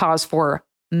be the cause for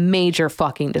major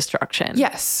fucking destruction.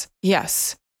 Yes.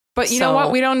 But you know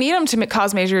what? We don't need them to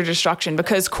cause major destruction,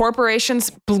 because corporations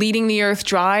bleeding the earth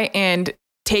dry and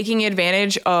taking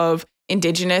advantage of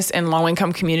indigenous and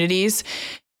low-income communities,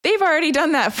 they've already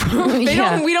done that.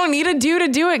 We don't need a to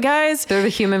do it, guys. They're the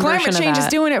human version of that. Climate change is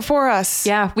doing it for us.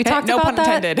 Yeah, we talked about that. No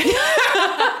pun intended.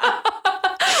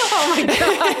 Oh my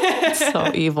God. It's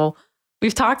so evil.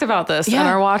 We've talked about this in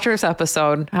our Watchers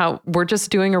episode, how we're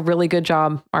just doing a really good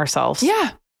job ourselves.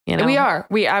 Yeah, you know? We are.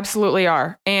 We absolutely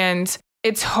are. And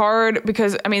it's hard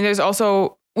because, I mean, there's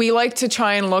also, we like to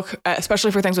try and look,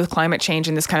 especially for things with climate change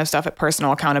and this kind of stuff, at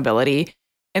personal accountability.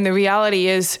 And the reality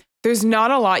is there's not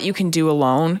a lot you can do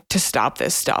alone to stop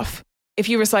this stuff. If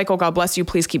you recycle, God bless you,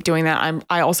 please keep doing that.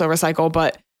 I also recycle,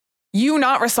 but you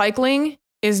not recycling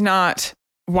is not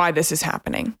why this is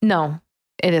happening. No,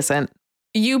 it isn't.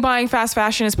 You buying fast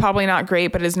fashion is probably not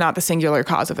great, but it is not the singular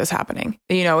cause of this happening.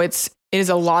 You know, it is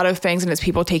a lot of things, and it's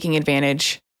people taking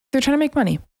advantage. They're trying to make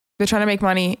money. They're trying to make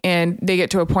money, and they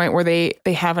get to a point where they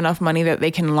have enough money that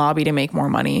they can lobby to make more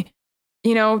money.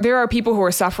 You know, there are people who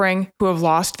are suffering, who have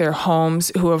lost their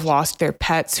homes, who have lost their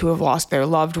pets, who have lost their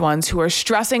loved ones, who are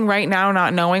stressing right now,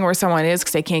 not knowing where someone is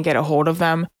because they can't get a hold of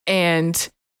them. And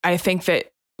I think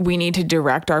that we need to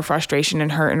direct our frustration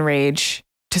and hurt and rage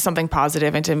to something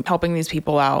positive and to helping these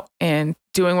people out and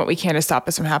doing what we can to stop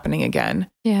this from happening again.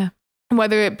 Yeah.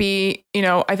 Whether it be, you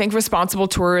know, I think responsible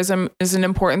tourism is an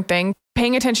important thing.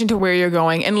 Paying attention to where you're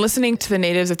going and listening to the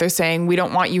natives if they're saying, we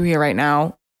don't want you here right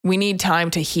now. We need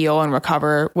time to heal and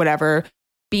recover, whatever.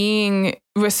 Being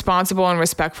responsible and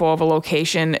respectful of a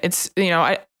location. It's, you know,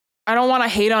 I don't want to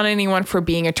hate on anyone for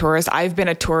being a tourist. I've been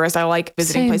a tourist. I like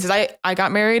visiting places. I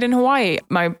got married in Hawaii.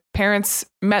 My parents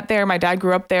met there. My dad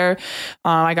grew up there.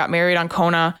 I got married on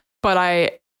Kona, but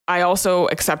I also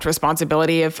accept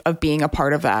responsibility of being a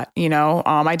part of that. You know,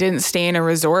 I didn't stay in a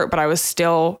resort, but I was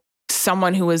still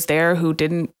someone who was there, who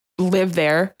didn't live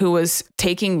there, who was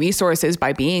taking resources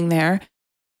by being there.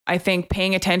 I think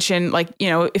paying attention, like, you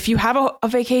know, if you have a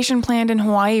vacation planned in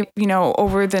Hawaii, you know,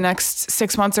 over the next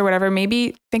 6 months or whatever,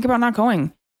 maybe think about not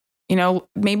going. You know,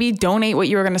 maybe donate what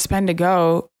you were going to spend to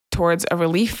go towards a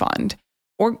relief fund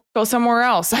or go somewhere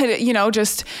else. You know,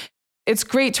 just, it's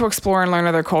great to explore and learn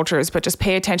other cultures, but just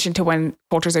pay attention to when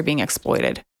cultures are being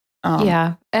exploited.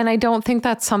 Yeah. And I don't think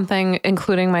that's something,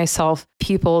 including myself,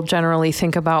 people generally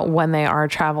think about when they are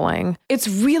traveling. It's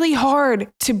really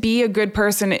hard to be a good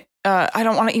person. I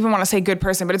don't want to say good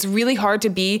person, but it's really hard to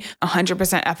be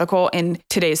 100% ethical in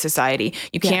today's society.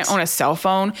 You can't own a cell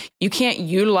phone. You can't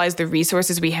utilize the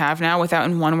resources we have now without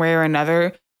in one way or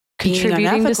another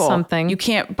contributing to something. You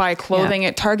can't buy clothing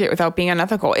at Target without being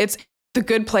unethical. It's The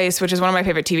Good Place, which is one of my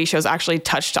favorite TV shows, actually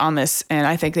touched on this. And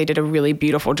I think they did a really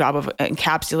beautiful job of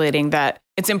encapsulating that.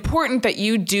 It's important that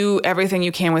you do everything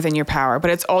you can within your power, but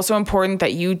it's also important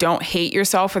that you don't hate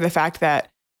yourself for the fact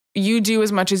that you do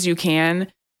as much as you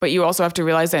can. But you also have to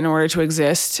realize that in order to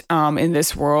exist in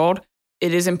this world,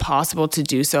 it is impossible to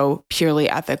do so purely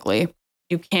ethically.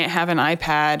 You can't have an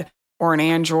iPad or an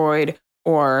Android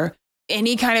or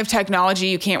any kind of technology.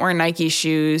 You can't wear Nike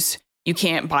shoes. You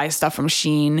can't buy stuff from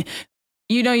Shein.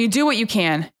 You know, you do what you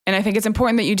can. And I think it's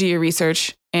important that you do your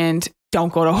research and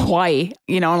don't go to Hawaii,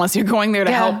 unless you're going there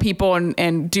to help people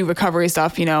and do recovery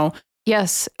stuff,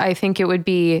 Yes, I think it would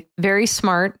be very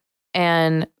smart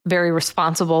and very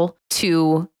responsible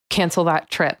to cancel that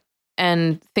trip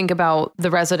and think about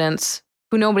the residents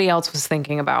who nobody else was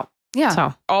thinking about. Yeah.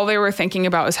 So all they were thinking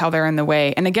about is how they're in the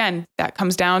way. And again, that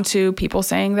comes down to people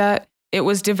saying that it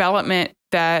was development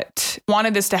that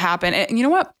wanted this to happen. And you know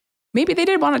what? Maybe they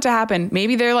did want it to happen.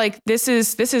 Maybe they're like, this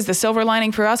is the silver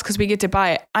lining for us because we get to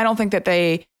buy it. I don't think that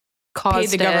they paid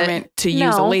the government to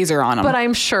use a laser on them. But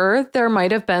I'm sure there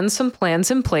might have been some plans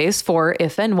in place for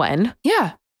if and when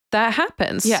that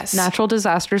happens. Yes. Natural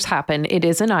disasters happen. It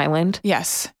is an island.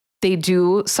 Yes. They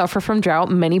do suffer from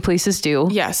drought. Many places do.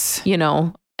 Yes.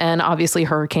 And obviously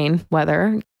hurricane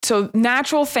weather. So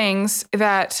natural things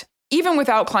that even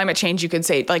without climate change, you could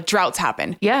say like droughts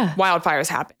happen. Yeah. Wildfires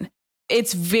happen.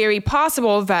 It's very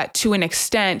possible that to an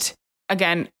extent,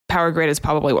 again, power grid is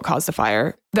probably what caused the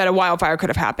fire, that a wildfire could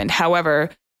have happened. However,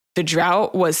 the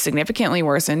drought was significantly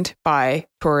worsened by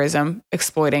tourism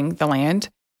exploiting the land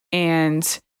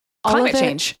and climate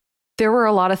change. There were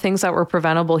a lot of things that were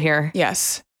preventable here.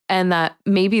 Yes. And that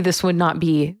maybe this would not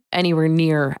be anywhere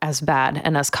near as bad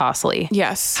and as costly.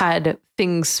 Yes. Had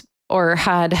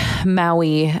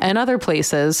Maui and other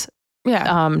places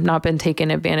not been taken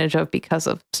advantage of because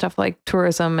of stuff like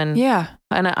tourism. And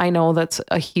I know that's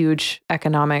a huge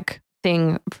economic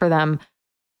thing for them,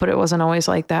 but it wasn't always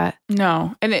like that.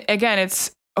 No. And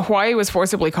it's Hawaii was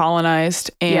forcibly colonized.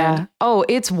 And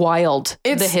it's wild.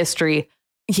 The history.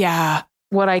 Yeah.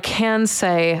 What I can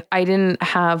say, I didn't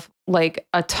have like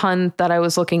a ton that I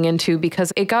was looking into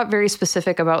because it got very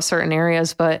specific about certain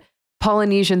areas, but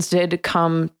Polynesians did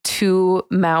come to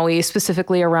Maui,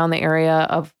 specifically around the area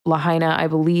of Lahaina, I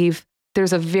believe.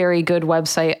 There's a very good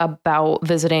website about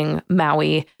visiting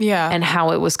Maui and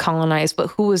how it was colonized, but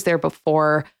who was there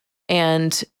before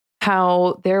and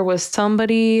how there was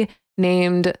somebody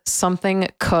named something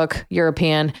Cook,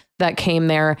 European, that came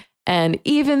there. And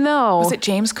even though... Was it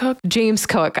James Cook? James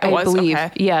Cook, I believe.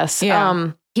 Okay. Yes.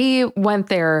 Yeah. He went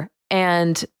there,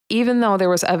 and even though there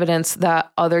was evidence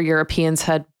that other Europeans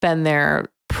had been there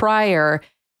prior,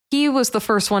 he was the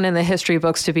first one in the history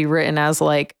books to be written as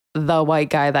like the white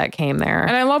guy that came there.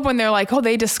 And I love when they're like, oh,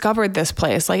 they discovered this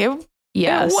place. Like it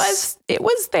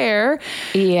was there.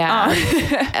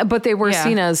 Yeah. But they were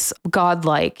seen as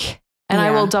godlike. And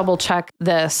I will double check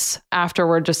this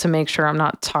afterward just to make sure I'm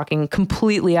not talking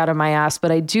completely out of my ass.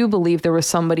 But I do believe there was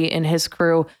somebody in his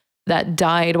crew that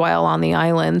died while on the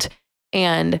island.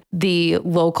 And the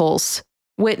locals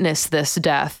witnessed this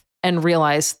death and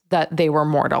realized that they were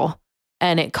mortal.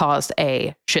 And it caused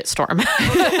a shitstorm.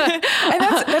 And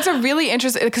that's a really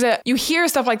interesting, because you hear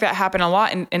stuff like that happen a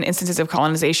lot in instances of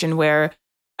colonization where,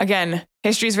 again,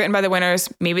 history is written by the winners.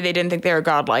 Maybe they didn't think they were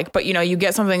godlike, but you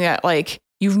get something that like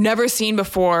you've never seen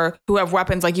before, who have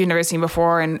weapons like you've never seen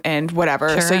before and whatever.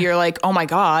 Sure. So you're like, oh my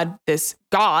God, this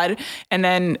God. And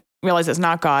then realize it's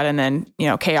not God. And then,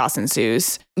 chaos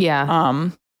ensues. Yeah.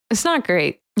 It's not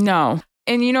great. No.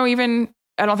 And, even,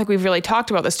 I don't think we've really talked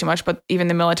about this too much, but even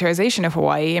the militarization of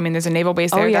Hawaii. I mean, there's a naval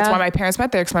base there. That's why my parents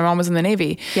met there, because my mom was in the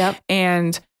Navy. Yep.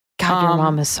 And God, your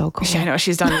mom is so cool. I know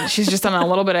she's just done a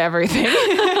little bit of everything.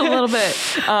 A little bit.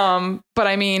 But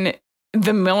I mean,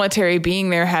 the military being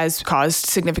there has caused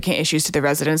significant issues to the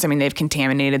residents. I mean, they've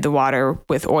contaminated the water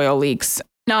with oil leaks,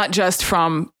 not just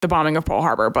from the bombing of Pearl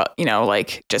Harbor, but,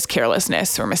 like just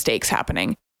carelessness or mistakes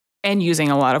happening and using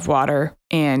a lot of water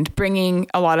and bringing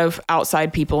a lot of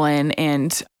outside people in.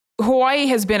 And Hawaii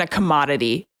has been a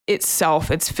commodity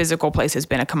itself. Its physical place has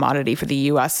been a commodity for the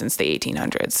U.S. since the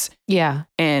 1800s. Yeah.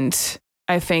 And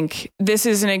I think this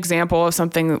is an example of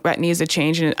something that needs to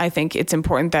change. And I think it's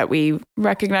important that we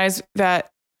recognize that,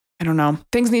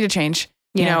 things need to change.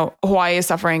 Yeah. Hawaii is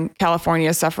suffering. California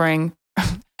is suffering.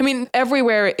 I mean,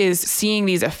 everywhere is seeing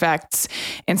these effects,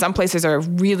 and some places are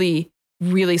really,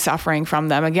 really suffering from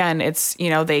them. Again, it's,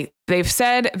 they've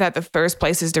said that the first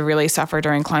places to really suffer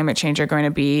during climate change are going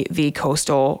to be the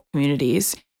coastal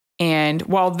communities. And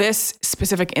while this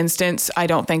specific instance, I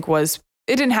don't think it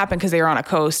didn't happen because they were on a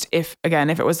coast. If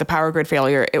it was the power grid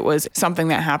failure, it was something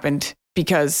that happened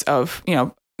because of,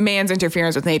 man's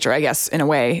interference with nature, I guess, in a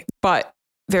way. But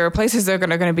there are places that are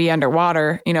going to be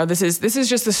underwater. This is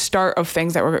just the start of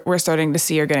things that we're starting to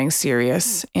see are getting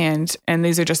serious. And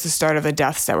these are just the start of the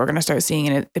deaths that we're going to start seeing.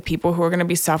 And the people who are going to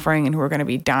be suffering and who are going to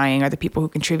be dying are the people who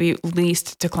contribute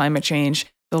least to climate change,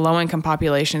 the low-income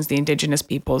populations, the indigenous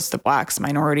peoples, the blacks,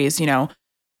 minorities,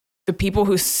 the people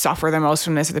who suffer the most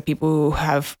from this are the people who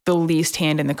have the least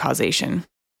hand in the causation.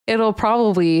 It'll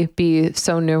probably be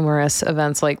so numerous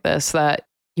events like this that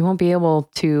you won't be able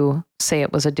to say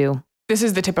it was a do. This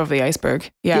is the tip of the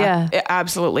iceberg. Yeah, it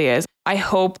absolutely is. I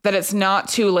hope that it's not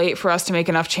too late for us to make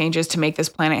enough changes to make this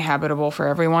planet habitable for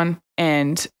everyone.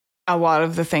 And a lot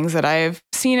of the things that I've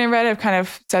seen and read have kind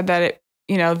of said that it,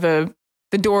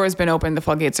 the door has been opened. The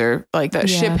floodgates are like the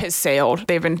ship has sailed.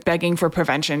 They've been begging for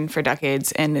prevention for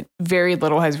decades, and very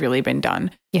little has really been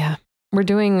done. Yeah. We're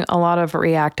doing a lot of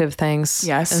reactive things.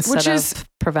 Yes. Instead Which is of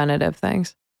preventative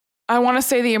things. I want to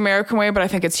say the American way, but I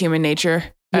think it's human nature.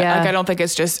 Yeah. I don't think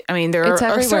it's just, there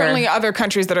are certainly other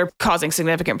countries that are causing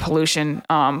significant pollution.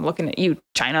 Looking at you,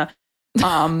 China.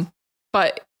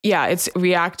 But yeah, it's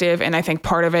reactive. And I think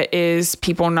part of it is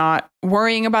people not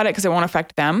worrying about it because it won't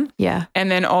affect them. Yeah. And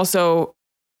then also,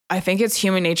 I think it's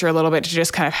human nature a little bit to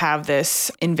just kind of have this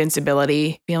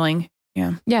invincibility feeling.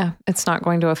 Yeah. Yeah. It's not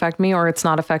going to affect me, or it's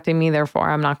not affecting me. Therefore,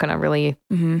 I'm not going to really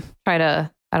try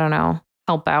to, I don't know,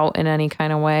 help out in any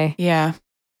kind of way. Yeah.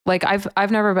 Like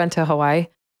I've never been to Hawaii.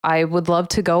 I would love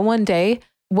to go one day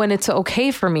when it's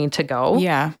okay for me to go.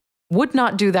 Yeah. Would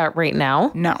not do that right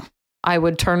now. No. I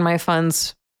would turn my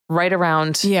funds right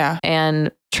around. Yeah.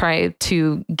 And try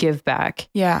to give back.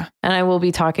 Yeah. And I will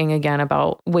be talking again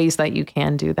about ways that you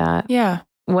can do that. Yeah.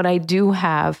 What I do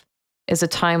have is a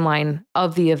timeline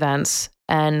of the events.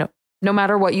 And no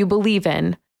matter what you believe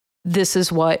in, this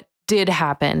is what did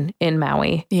happen in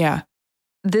Maui. Yeah.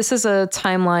 This is a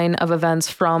timeline of events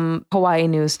from Hawaii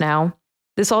News Now.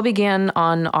 This all began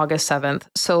on August 7th.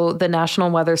 So the National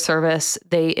Weather Service,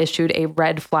 they issued a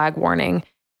red flag warning.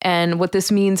 And what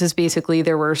this means is basically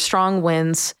there were strong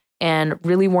winds and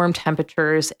really warm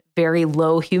temperatures, very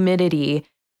low humidity.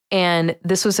 And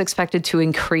this was expected to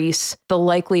increase the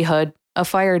likelihood of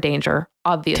fire danger,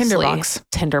 obviously.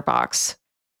 Tinderbox.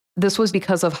 This was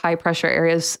because of high pressure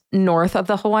areas north of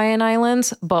the Hawaiian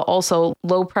Islands, but also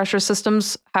low pressure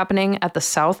systems happening at the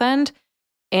south end.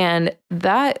 And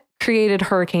that created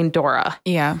Hurricane Dora.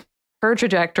 Yeah. Their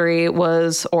trajectory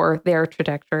was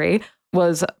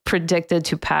predicted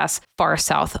to pass far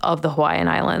south of the Hawaiian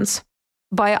Islands.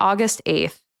 By August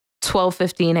 8th,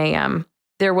 12:15 a.m.,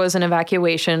 there was an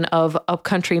evacuation of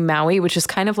upcountry Maui, which is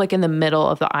kind of like in the middle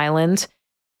of the island.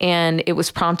 And it was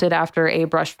prompted after a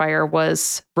brush fire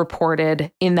was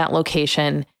reported in that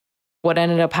location. What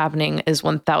ended up happening is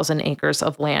 1,000 acres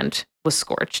of land was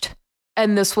scorched.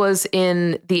 And this was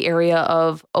in the area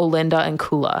of Olinda and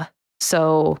Kula.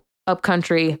 So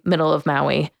upcountry, middle of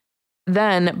Maui.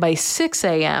 Then by 6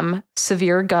 a.m.,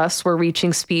 severe gusts were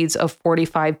reaching speeds of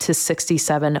 45 to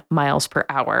 67 miles per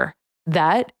hour.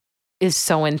 That is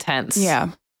so intense.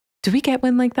 Yeah. Do we get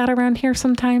wind like that around here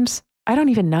sometimes? I don't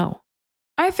even know.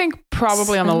 I think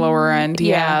probably on the lower end.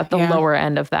 Yeah, the lower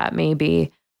end of that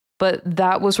maybe. But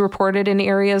that was reported in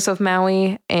areas of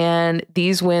Maui, and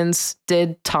these winds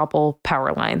did topple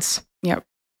power lines. Yep.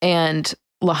 And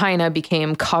Lahaina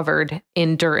became covered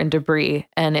in dirt and debris,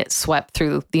 and it swept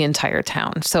through the entire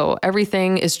town. So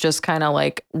everything is just kind of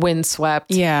like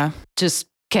windswept. Yeah. Just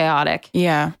chaotic.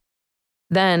 Yeah.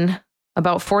 Then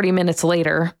about 40 minutes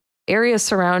later, areas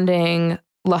surrounding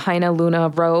Lahaina Luna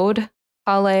Road,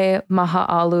 Hale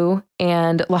Maha'alu,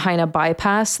 and Lahaina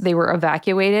Bypass, they were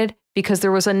evacuated because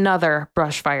there was another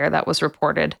brush fire that was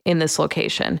reported in this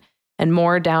location and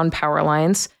more down power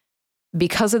lines.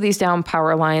 Because of these down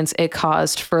power lines, it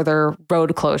caused further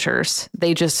road closures.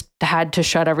 They just had to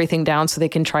shut everything down so they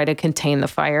can try to contain the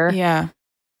fire. Yeah.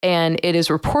 And it is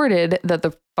reported that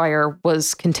the fire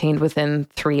was contained within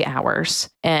 3 hours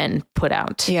and put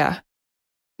out. Yeah.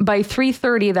 By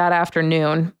 3:30 that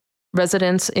afternoon,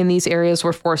 residents in these areas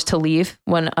were forced to leave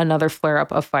when another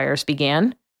flare-up of fires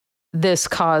began. This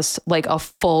caused like a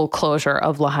full closure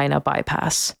of Lahaina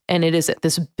Bypass. And it is at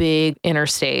this big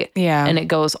interstate. Yeah. And it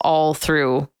goes all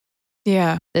through.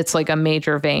 Yeah. It's like a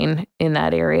major vein in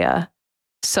that area.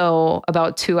 So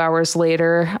about 2 hours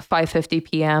later, 5:50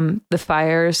 p.m., the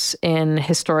fires in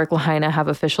historic Lahaina have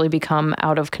officially become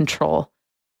out of control.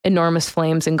 Enormous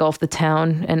flames engulf the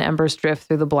town and embers drift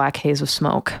through the black haze of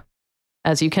smoke.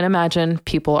 As you can imagine,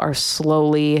 people are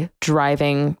slowly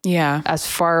driving as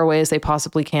far away as they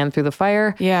possibly can through the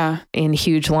fire in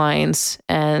huge lines,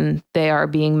 and they are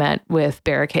being met with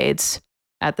barricades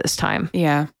at this time.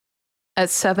 Yeah.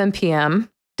 At 7 p.m.,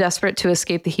 desperate to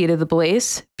escape the heat of the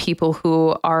blaze, people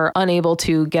who are unable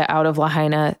to get out of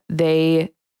Lahaina,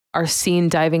 they are seen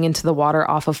diving into the water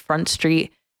off of Front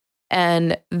Street.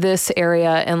 And this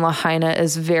area in Lahaina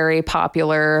is very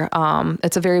popular.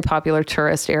 It's a very popular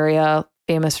tourist area,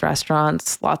 famous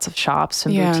restaurants, lots of shops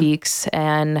and boutiques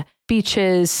and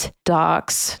beaches,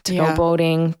 docks to go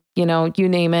boating, you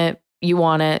name it, you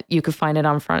want it, you could find it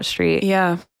on Front Street.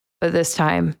 Yeah. But this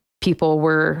time people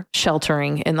were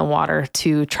sheltering in the water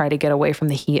to try to get away from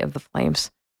the heat of the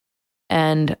flames.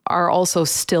 and are also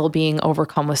still being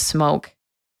overcome with smoke.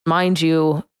 Mind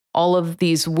you, all of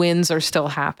these winds are still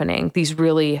happening, these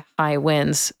really high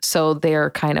winds. So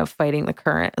they're kind of fighting the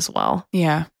current as well.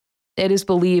 Yeah. It is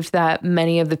believed that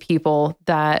many of the people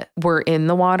that were in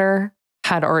the water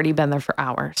had already been there for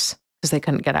hours because they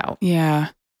couldn't get out. Yeah.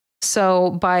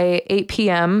 So by 8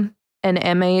 p.m., an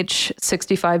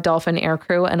MH-65 Dolphin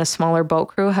aircrew and a smaller boat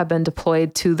crew have been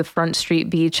deployed to the Front Street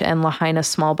Beach and Lahaina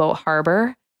Small Boat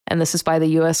Harbor. And this is by the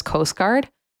U.S. Coast Guard.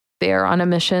 They are on a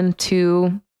mission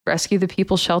to rescue the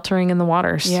people sheltering in the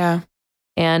waters. Yeah.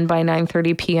 And by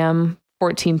 9:30 p.m.,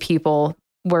 14 people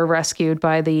were rescued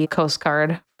by the Coast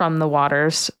Guard from the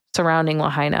waters surrounding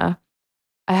Lahaina.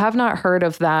 I have not heard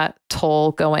of that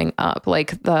toll going up,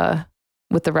 like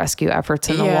with the rescue efforts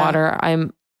in the water.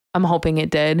 I'm hoping it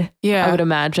did. Yeah. I would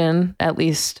imagine at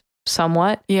least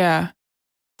somewhat. Yeah.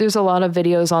 There's a lot of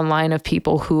videos online of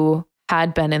people who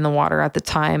had been in the water at the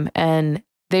time, and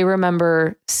they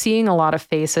remember seeing a lot of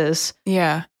faces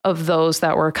of those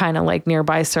that were kind of like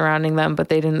nearby surrounding them, but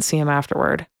they didn't see them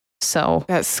afterward. So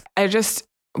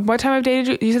what time of day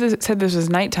did you said this was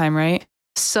nighttime, right?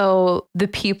 So the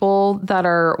people that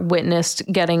are witnessed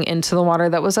getting into the water,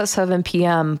 that was at 7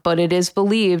 p.m., but it is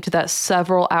believed that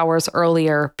several hours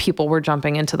earlier, people were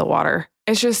jumping into the water.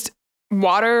 It's just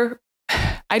water.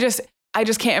 I just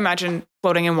can't imagine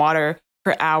floating in water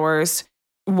for hours,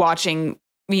 watching,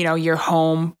 your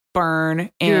home burn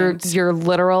and your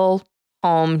literal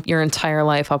home, your entire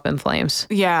life up in flames.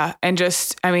 Yeah. And there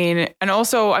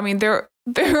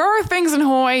are things in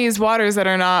Hawaii's waters that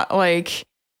are not like,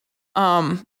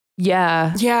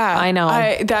 yeah, I know.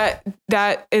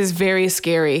 That is very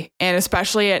scary. And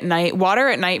especially at night, water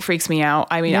at night freaks me out.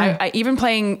 I mean, I even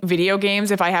playing video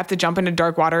games, if I have to jump into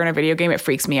dark water in a video game, it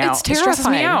freaks me out. It's terrifying. It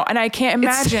stresses me out. And I can't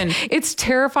imagine. It's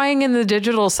terrifying in the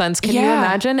digital sense. Can you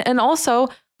imagine? And also,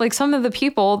 like, some of the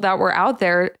people that were out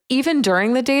there, even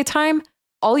during the daytime,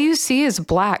 all you see is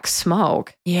black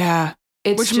smoke. Yeah.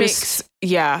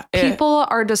 People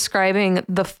are describing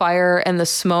the fire and the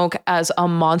smoke as a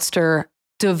monster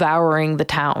devouring the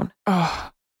town.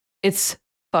 Oh, it's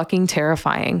fucking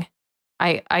terrifying.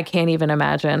 I can't even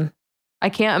imagine. I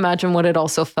can't imagine what it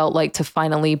also felt like to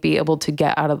finally be able to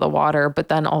get out of the water, but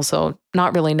then also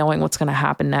not really knowing what's going to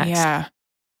happen next. Yeah.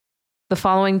 The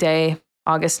following day,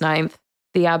 August 9th,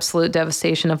 the absolute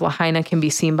devastation of Lahaina can be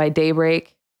seen by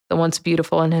daybreak. The once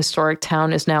beautiful and historic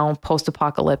town is now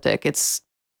post-apocalyptic.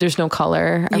 There's no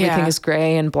color. Everything is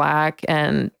gray and black,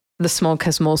 and the smoke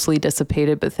has mostly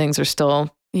dissipated, but things are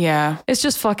still. Yeah. It's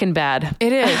just fucking bad.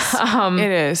 It is.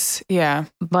 It is. Yeah.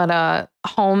 But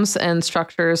homes and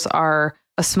structures are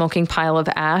a smoking pile of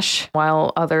ash,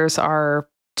 while others are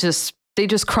they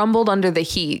just crumbled under the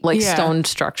heat, like stone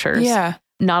structures. Yeah.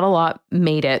 Not a lot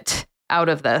made it out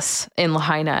of this, in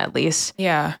Lahaina at least.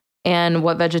 Yeah. And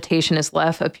what vegetation is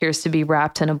left appears to be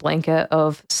wrapped in a blanket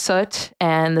of soot,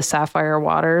 and the sapphire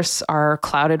waters are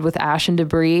clouded with ash and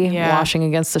debris washing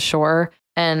against the shore.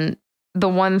 And the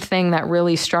one thing that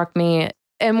really struck me,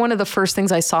 and one of the first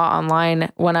things I saw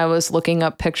online when I was looking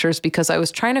up pictures, because I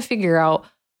was trying to figure out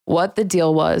what the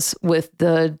deal was with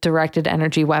the directed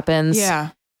energy weapons.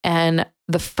 Yeah. And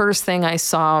the first thing I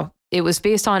saw, it was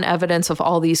based on evidence of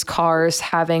all these cars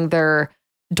having their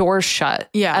doors shut.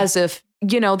 Yeah. As if,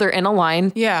 they're in a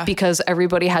line. Yeah. Because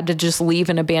everybody had to just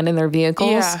leave and abandon their vehicles.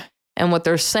 Yeah. And what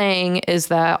they're saying is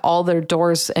that all their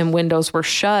doors and windows were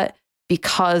shut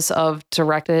because of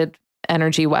directed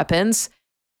energy weapons.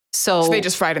 So they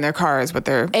just fried in their cars with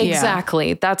their... Exactly.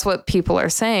 Yeah. That's what people are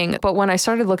saying. But when I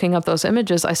started looking up those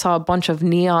images, I saw a bunch of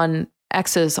neon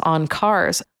X's on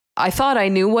cars. I thought I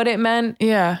knew what it meant.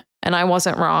 Yeah. And I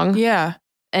wasn't wrong. Yeah.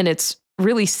 And it's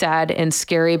really sad and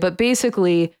scary. But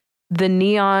basically, the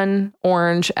neon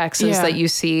orange X's that you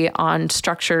see on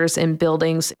structures and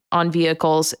buildings, on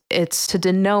vehicles, it's to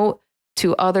denote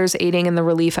to others aiding in the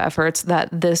relief efforts that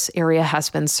this area has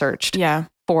been searched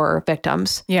for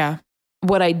victims. Yeah.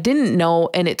 What I didn't know,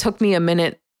 and it took me a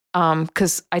minute,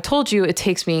 because I told you it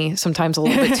takes me sometimes a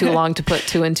little bit too long to put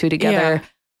two and two together.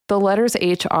 The letters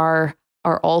HR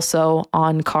are also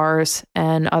on cars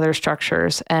and other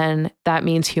structures, and that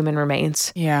means human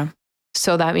remains. Yeah.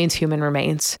 So that means human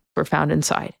remains were found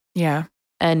inside. Yeah.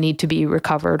 And need to be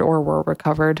recovered or were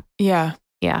recovered. Yeah.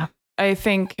 Yeah. I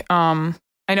think, I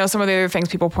know some of the other things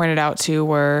people pointed out too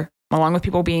were, along with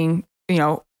people being,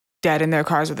 dead in their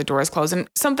cars with the doors closed. And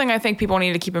something I think people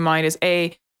need to keep in mind is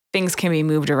things can be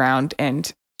moved around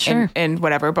and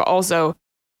whatever, but also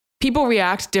people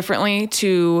react differently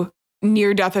to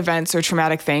near-death events or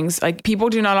traumatic things. Like, people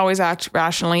do not always act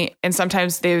rationally, and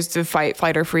sometimes there's the fight,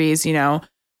 flight, or freeze,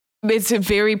 it's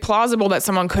very plausible that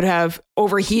someone could have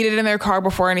overheated in their car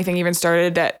before anything even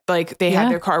started, that like they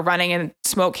had their car running and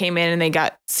smoke came in and they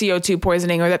got CO2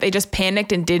 poisoning, or that they just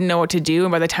panicked and didn't know what to do.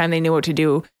 And by the time they knew what to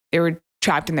do, they were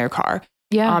trapped in their car.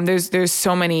 Yeah. There's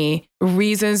so many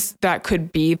reasons that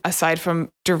could be, aside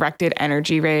from directed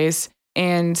energy rays.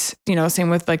 And, same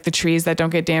with like the trees that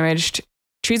don't get damaged.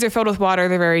 Trees are filled with water.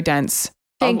 They're very dense.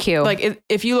 Thank you. Like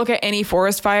if you look at any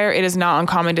forest fire, it is not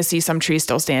uncommon to see some trees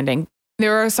still standing.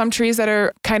 There are some trees that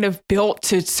are kind of built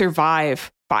to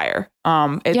survive fire.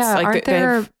 Aren't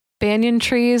there banyan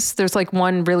trees? There's like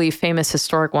one really famous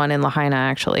historic one in Lahaina,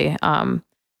 actually.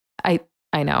 I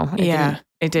know.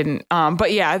 It didn't.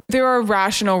 But yeah, there are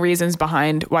rational reasons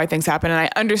behind why things happen. And I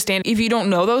understand if you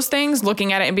don't know those things,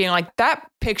 looking at it and being like, that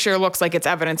picture looks like it's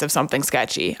evidence of something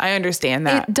sketchy. I understand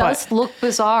that. It does look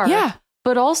bizarre. Yeah.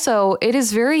 But also, it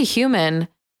is very human.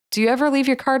 Do you ever leave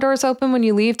your car doors open when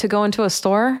you leave to go into a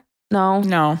store?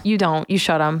 No, you don't. You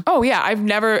shut them. Oh yeah. I've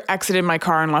never exited my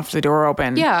car and left the door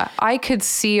open. Yeah. I could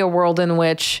see a world in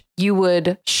which you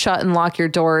would shut and lock your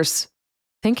doors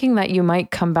thinking that you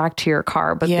might come back to your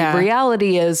car. But the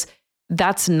reality is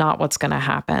that's not what's going to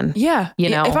happen. Yeah.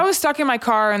 If I was stuck in my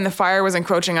car and the fire was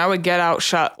encroaching, I would get out,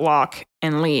 shut, lock,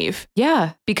 and leave.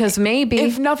 Yeah. Because maybe,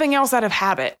 if nothing else, out of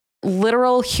habit,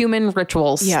 literal human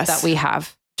rituals that we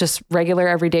have. Just regular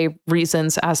everyday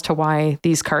reasons as to why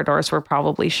these car doors were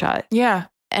probably shut. Yeah.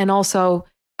 And also,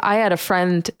 I had a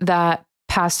friend that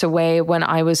passed away when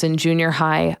I was in junior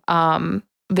high.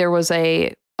 There was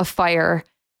a fire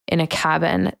in a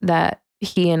cabin that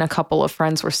he and a couple of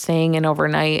friends were staying in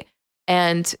overnight.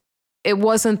 And it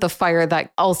wasn't the fire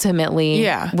that ultimately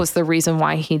was the reason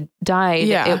why he died.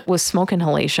 Yeah. It was smoke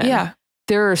inhalation. Yeah.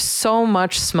 There's so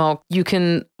much smoke. You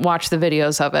can watch the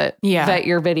videos of it, vet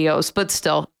your videos, but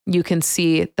still you can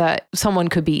see that someone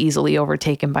could be easily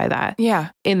overtaken by that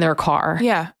in their car.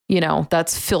 Yeah.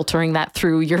 That's filtering that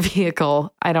through your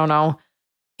vehicle. I don't know.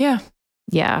 Yeah.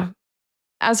 Yeah.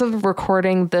 As of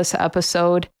recording this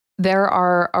episode, there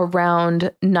are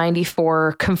around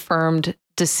 94 confirmed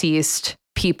deceased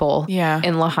people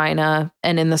in Lahaina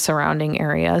and in the surrounding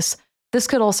areas. This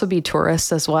could also be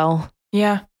tourists as well.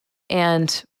 Yeah.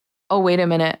 And, oh, wait a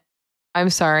minute. I'm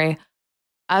sorry.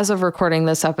 As of recording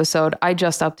this episode, I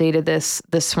just updated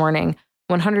this morning.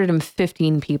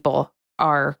 115 people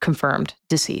are confirmed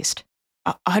deceased.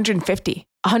 150.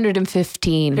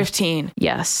 115. 15.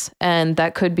 Yes. And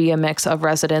that could be a mix of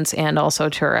residents and also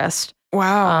tourists.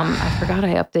 Wow. I forgot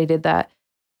I updated that.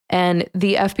 And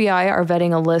the FBI are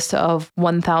vetting a list of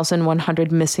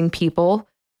 1,100 missing people,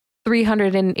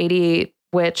 388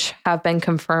 which have been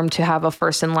confirmed to have a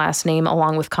first and last name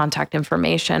along with contact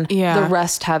information. Yeah. The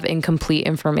rest have incomplete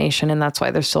information, and that's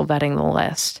why they're still vetting the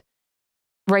list.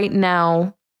 Right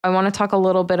now, I want to talk a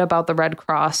little bit about the Red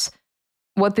Cross.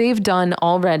 What they've done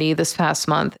already this past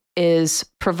month is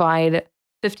provide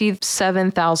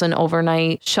 57,000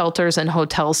 overnight shelters and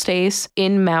hotel stays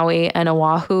in Maui and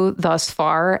Oahu thus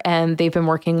far, and they've been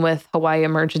working with Hawaii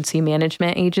Emergency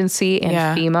Management Agency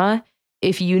and FEMA.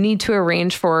 If you need to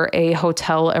arrange for a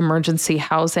hotel emergency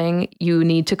housing, you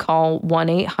need to call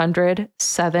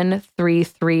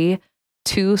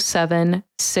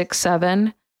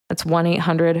 1-800-733-2767. That's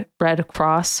 1-800-RED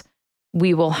Cross.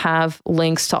 We will have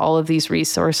links to all of these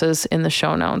resources in the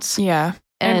show notes. Yeah.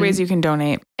 And ways you can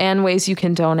donate.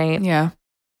 Yeah.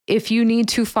 If you need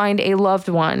to find a loved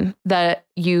one that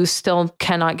you still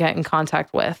cannot get in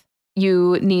contact with,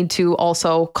 you need to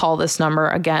also call this number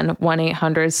again,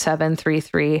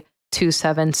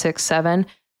 1-800-733-2767.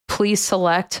 Please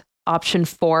select option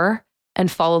 4 and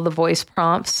follow the voice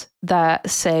prompts that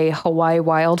say Hawaii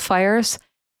Wildfires.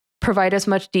 Provide as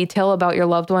much detail about your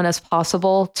loved one as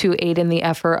possible to aid in the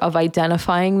effort of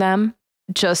identifying them.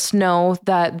 Just know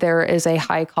that there is a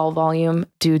high call volume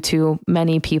due to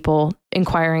many people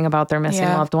inquiring about their missing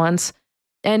loved ones.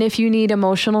 And if you need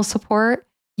emotional support,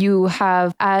 you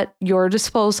have at your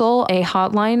disposal a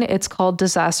hotline. It's called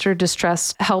Disaster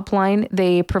Distress Helpline.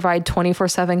 They provide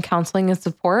 24/7 counseling and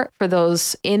support for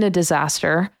those in a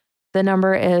disaster. The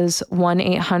number is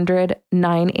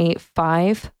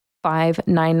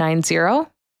 1-800-985-5990.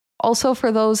 Also,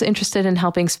 for those interested in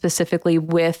helping specifically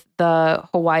with the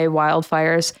Hawaii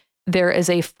wildfires, there is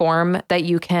a form that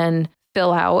you can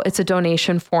fill out. It's a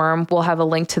donation form. We'll have a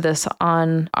link to this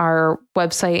on our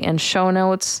website and show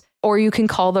notes. Or you can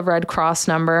call the Red Cross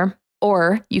number,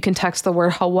 or you can text the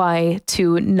word Hawaii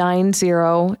to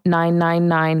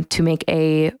 90999 to make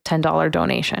a $10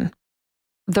 donation.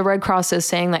 The Red Cross is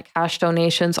saying that cash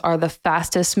donations are the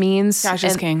fastest means. Cash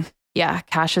is king. Yeah,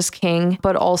 cash is king.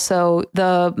 But also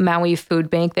the Maui Food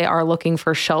Bank, they are looking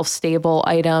for shelf stable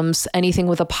items, anything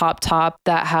with a pop top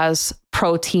that has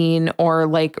protein or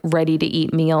like ready to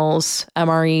eat meals,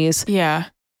 MREs. Yeah.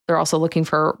 They're also looking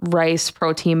for rice,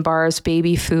 protein bars,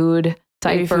 baby food,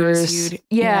 diapers.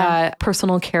 Yeah.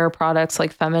 Personal care products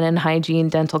like feminine hygiene,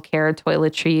 dental care,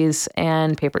 toiletries,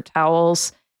 and paper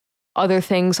towels. Other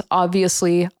things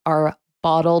obviously are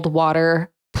bottled water.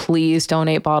 Please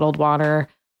donate bottled water.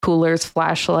 Coolers,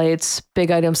 flashlights, big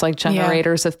items like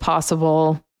generators if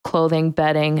possible, clothing,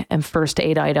 bedding, and first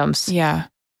aid items. Yeah.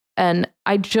 And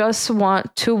I just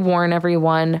want to warn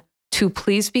everyone to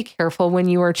please be careful when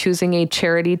you are choosing a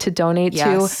charity to donate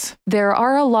to. There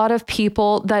are a lot of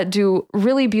people that do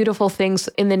really beautiful things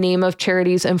in the name of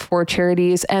charities and for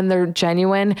charities, and they're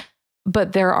genuine.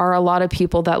 But there are a lot of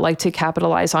people that like to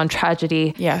capitalize on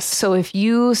tragedy. Yes. So if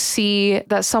you see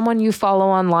that someone you follow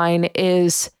online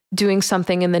is doing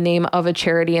something in the name of a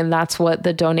charity, and that's what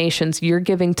the donations you're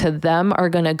giving to them are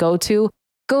going to go to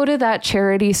that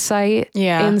charity site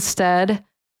instead.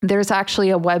 There's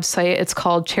actually a website. It's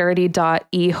called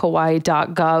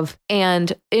charity.ehawaii.gov.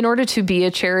 And in order to be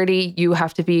a charity, you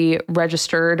have to be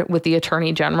registered with the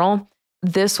Attorney General.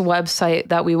 This website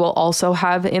that we will also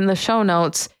have in the show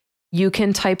notes, you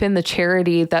can type in the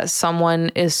charity that someone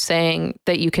is saying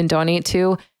that you can donate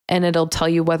to, and it'll tell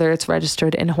you whether it's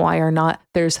registered in Hawaii or not.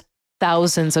 There's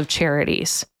thousands of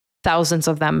charities, thousands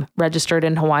of them registered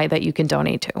in Hawaii that you can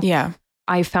donate to. Yeah.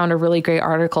 I found a really great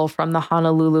article from the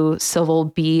Honolulu Civil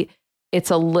Beat. It's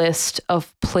a list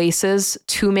of places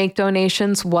to make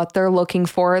donations, what they're looking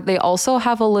for. They also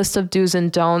have a list of do's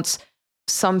and don'ts.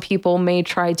 Some people may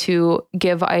try to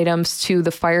give items to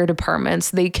the fire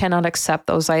departments. They cannot accept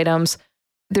those items.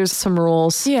 There's some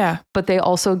rules. Yeah. But they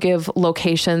also give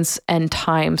locations and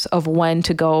times of when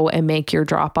to go and make your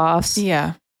drop-offs.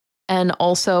 Yeah. And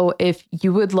also, if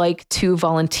you would like to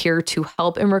volunteer to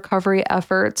help in recovery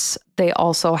efforts, they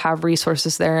also have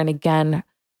resources there. And again,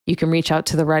 you can reach out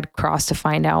to the Red Cross to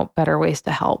find out better ways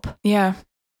to help. Yeah.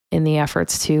 In the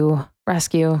efforts to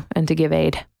rescue and to give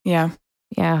aid. Yeah.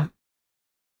 Yeah.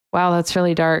 Wow, that's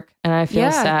really dark. And I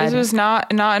feel sad. This was not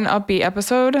an upbeat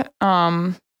episode.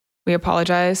 We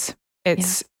apologize.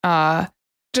 It's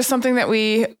just something that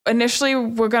we initially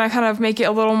were going to kind of make it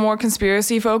a little more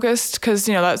conspiracy focused because,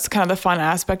 that's kind of the fun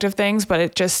aspect of things. But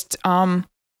it just,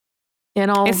 in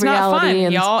all it's reality, not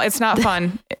fun, y'all. It's not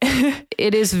fun.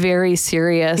 It is very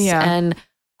serious. Yeah. And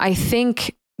I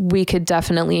think we could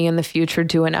definitely in the future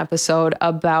do an episode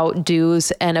about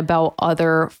DEWs and about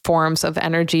other forms of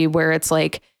energy where it's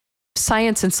like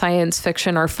science and science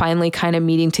fiction are finally kind of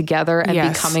meeting together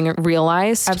and becoming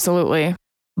realized. Absolutely.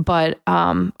 But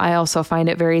I also find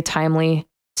it very timely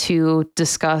to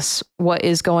discuss what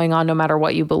is going on no matter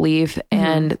what you believe,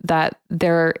 and that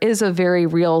there is a very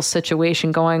real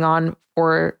situation going on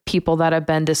for people that have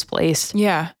been displaced.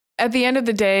 Yeah. At the end of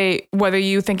the day, whether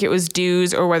you think it was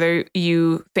DEWs or whether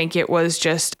you think it was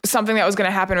just something that was going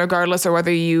to happen regardless, or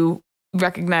whether you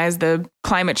recognize the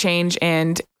climate change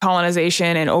and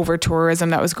colonization and over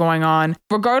tourism that was going on,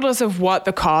 regardless of what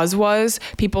the cause was,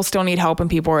 people still need help and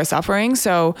people are suffering.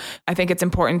 So I think it's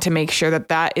important to make sure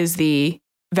that is the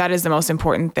most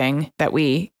important thing that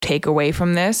we take away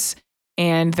from this.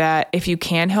 And that if you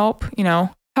can help,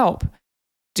 help.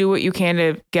 Do what you can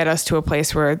to get us to a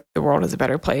place where the world is a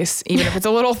better place. Even if it's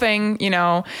a little thing,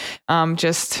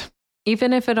 just...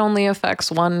 Even if it only affects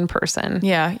one person.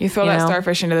 Yeah. You throw that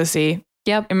starfish into the sea.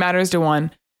 Yep. It matters to one.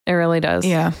 It really does.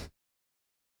 Yeah.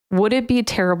 Would it be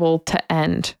terrible to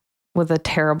end with a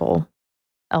terrible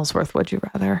Ellsworth Would You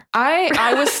Rather?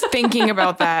 I was thinking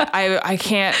about that. I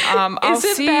can't. Is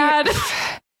it bad?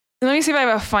 Let me see if I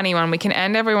have a funny one. We can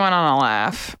end everyone on a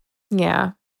laugh.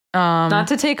 Yeah. Not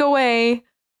to take away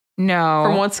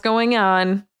from what's going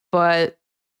on, but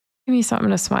give me something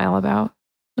to smile about.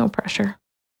 No pressure.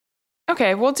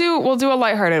 Okay, we'll do a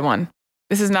lighthearted one.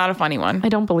 This is not a funny one. I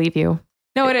don't believe you.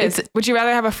 No, it is. Would you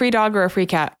rather have a free dog or a free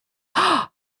cat? How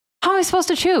am I supposed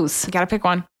to choose? You gotta pick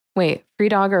one. Wait, free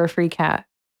dog or a free cat?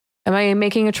 Am I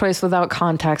making a choice without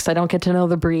context? I don't get to know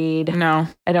the breed. No.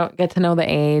 I don't get to know the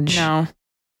age. No.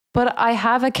 But I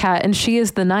have a cat and she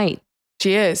is the night.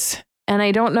 She is. And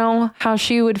I don't know how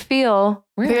she would feel.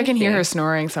 I think I can hear her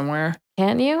snoring somewhere.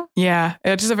 Can you? Yeah.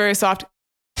 It's just a very soft...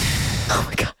 Oh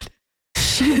my God.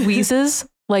 She wheezes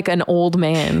like an old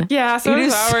man. Yeah, so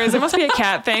does ours. It must be a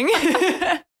cat thing.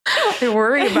 I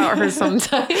worry about her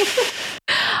sometimes.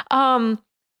 I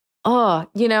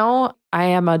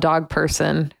am a dog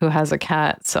person who has a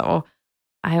cat, so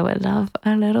I would love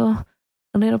a little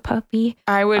puppy.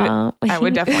 I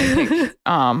would definitely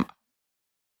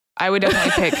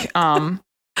pick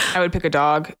I would pick a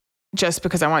dog just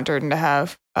because I want Durden to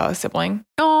have a sibling.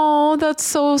 Oh, that's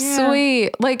so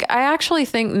sweet. Like, I actually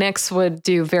think Nix would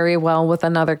do very well with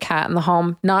another cat in the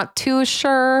home. Not too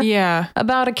sure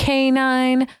about a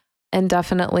canine. And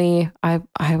definitely, I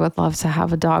would love to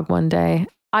have a dog one day.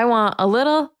 I want a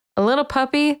little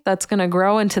puppy that's going to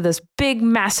grow into this big,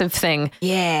 massive thing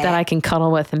that I can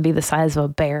cuddle with and be the size of a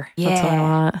bear. That's what I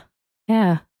want.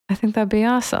 Yeah, I think that'd be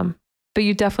awesome. But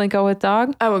you definitely go with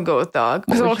dog? I would go with dog.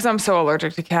 Because I'm so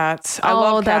allergic to cats. I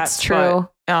love cats. That's true.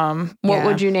 But, what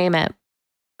would you name it?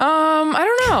 I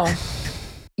don't know.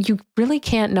 You really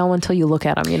can't know until you look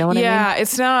at them. You know what I mean? Yeah,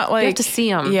 it's not like... You have to see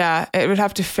them. Yeah, it would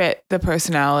have to fit the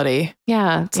personality.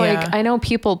 Yeah, it's like, I know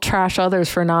people trash others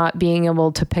for not being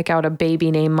able to pick out a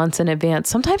baby name months in advance.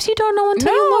 Sometimes you don't know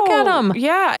until you look at them.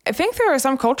 Yeah, I think there are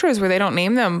some cultures where they don't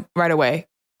name them right away.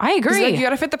 I agree. Like, you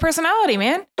got to fit the personality,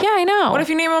 man. Yeah, I know. What if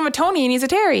you name him a Tony and he's a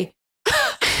Terry?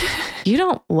 You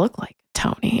don't look like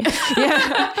Tony.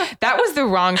 Yeah, that was the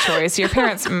wrong choice. Your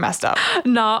parents messed up.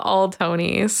 Not all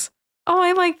Tonys. Oh,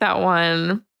 I like that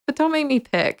one. But don't make me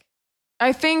pick.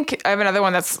 I think I have another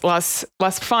one that's less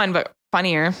fun, but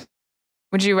funnier.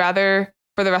 Would you rather,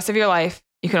 for the rest of your life,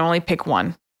 you can only pick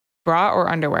one, bra or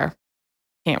underwear?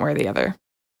 Can't wear the other.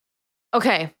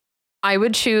 Okay. I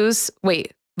would choose,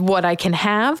 what I can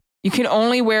have? You can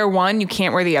only wear one. You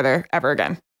can't wear the other ever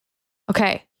again.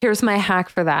 Okay. Here's my hack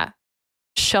for that.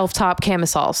 Shelf top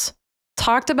camisoles.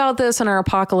 Talked about this in our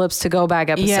Apocalypse to Go bag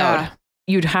episode. Yeah.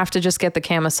 You'd have to just get the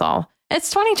camisole. It's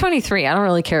 2023. I don't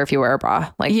really care if you wear a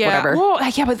bra. Whatever. Well,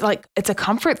 but it's a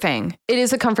comfort thing. It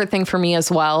is a comfort thing for me as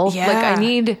well. Yeah.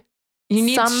 You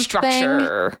need something.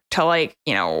 Structure to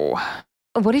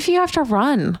What if you have to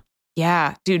run?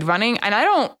 Yeah, dude, running. And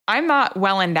I'm not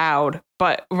well endowed,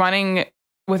 but running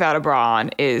without a bra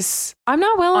on is I'm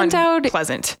not well endowed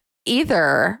pleasant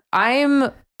either.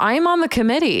 I'm on the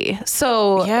committee.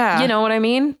 So you know what I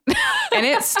mean? And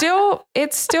it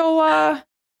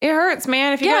hurts,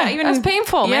 man. If you it's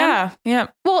painful, man. Yeah.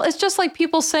 Well, it's just like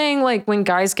people saying when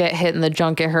guys get hit in the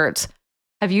junk, it hurts.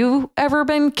 Have you ever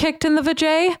been kicked in the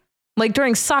vajay? Like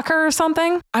during soccer or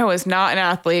something? I was not an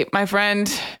athlete. My friend.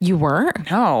 You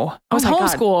weren't? No. I was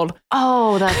homeschooled. God.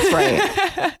 Oh, that's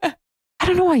right. I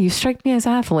don't know why you strike me as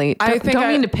athlete. Don't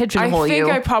mean to pigeonhole you. I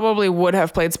think I probably would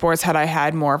have played sports had I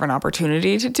had more of an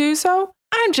opportunity to do so.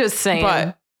 I'm just saying.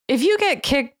 But if you get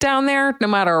kicked down there, no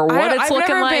matter what it's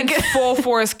looking like. I've never been full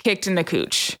force kicked in the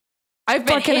cooch. I've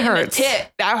been hit in the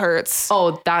tit. That hurts.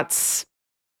 Oh, that's...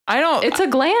 It's a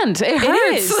gland. It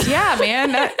hurts. It is. Yeah,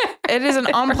 man. It is an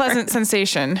unpleasant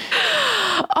sensation.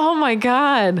 Oh my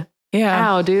God.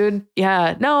 Yeah. Ow, dude.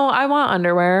 Yeah. No, I want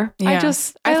underwear. Yeah.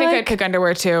 I think I'd pick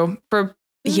underwear too. I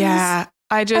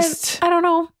don't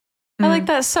know. I like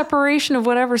that separation of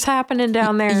whatever's happening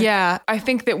down there. Yeah. I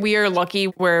think that we are lucky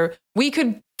where we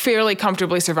could fairly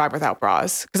comfortably survive without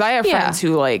bras. Because I have friends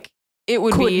who it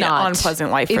would be an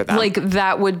unpleasant life for them.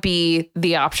 That would be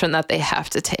the option that they have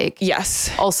to take.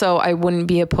 Yes. Also, I wouldn't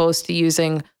be opposed to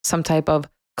using some type of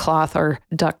cloth or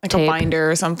duct tape. A binder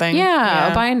or something.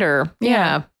 Yeah, a binder.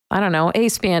 Yeah. I don't know.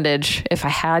 Ace bandage if I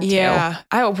had to. Yeah.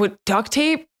 I would duct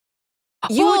tape.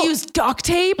 You would use duct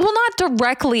tape? Well, not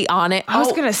directly on it. I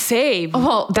was going to say.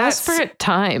 Well, desperate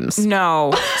times.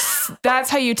 No. That's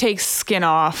how you take skin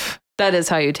off. That is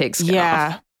how you take skin off.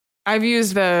 Yeah. I've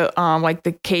used the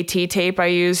the KT tape I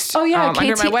used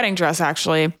under my wedding dress,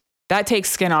 actually. That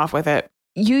takes skin off with it.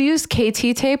 You used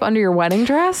KT tape under your wedding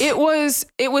dress? It was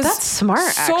That's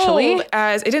smart, actually.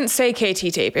 It didn't say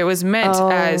KT tape. It was meant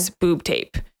as boob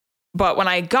tape. But when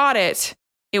I got it,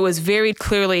 it was very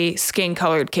clearly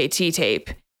skin-colored KT tape.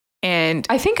 And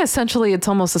I think essentially it's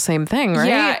almost the same thing, right?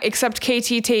 Yeah, except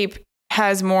KT tape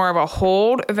has more of a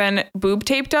hold than boob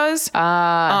tape does.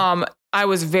 I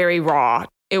was very raw.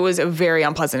 It was a very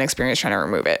unpleasant experience trying to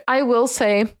remove it. I will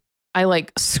say I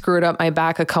screwed up my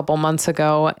back a couple months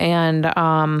ago and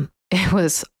it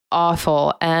was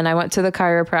awful. And I went to the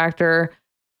chiropractor.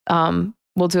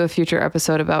 We'll do a future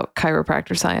episode about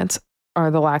chiropractor science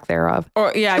or the lack thereof.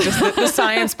 Or just the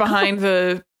science behind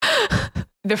the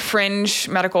fringe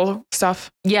medical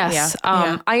stuff. Yes.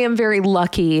 I am very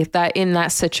lucky that in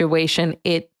that situation,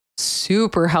 it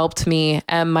super helped me,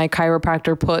 and my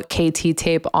chiropractor put KT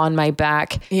tape on my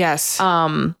back. Yes.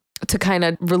 To kind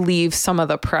of relieve some of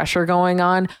the pressure going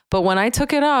on. But when I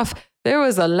took it off, there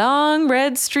was a long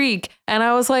red streak, and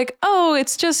I was like, "Oh,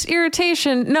 it's just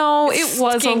irritation." No, it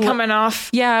wasn't coming off.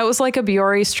 Yeah, it was like a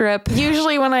Biore strip.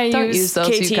 Usually, when I use those,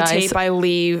 KT tape, I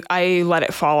let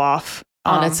it fall off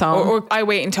on its own, or I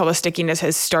wait until the stickiness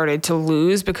has started to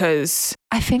lose, because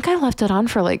I think I left it on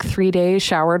for 3 days,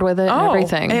 showered with it and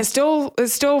everything. And it still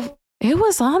It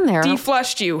was on there.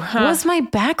 Deflushed you. Huh? Was my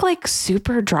back like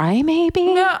super dry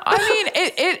maybe? No, I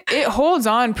mean, it holds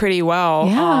on pretty well.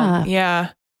 Yeah. Yeah.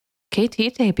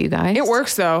 KT tape, you guys. It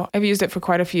works though. I've used it for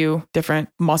quite a few different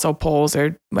muscle pulls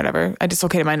or whatever. I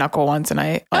dislocated my knuckle once and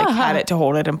I had it to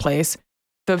hold it in place.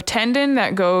 The tendon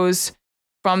that goes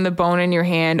from the bone in your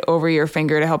hand over your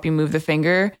finger to help you move the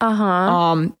finger,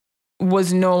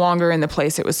 was no longer in the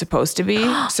place it was supposed to be.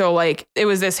 So like it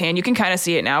was this hand. You can kind of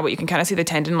see it now, but you can kind of see the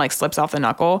tendon like slips off the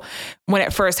knuckle. When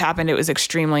it first happened, it was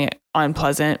extremely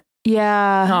unpleasant.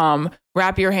 Yeah.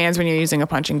 Wrap your hands when you're using a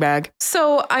punching bag.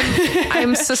 So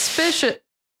I'm suspicious.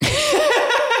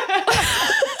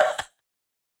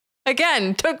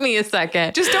 Again, took me a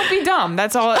second. Just don't be dumb.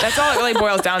 That's all it really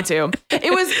boils down to.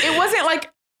 It wasn't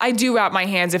like I do wrap my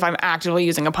hands if I'm actively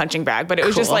using a punching bag, but it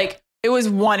was just like, it was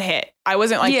one hit. I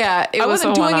wasn't like, I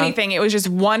wasn't doing anything. It was just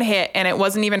one hit and it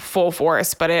wasn't even full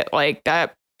force, but it like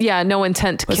that. Yeah. No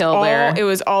intent to kill there. It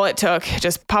was all it took.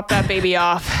 Just pop that baby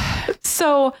off.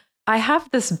 So I have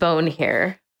this bone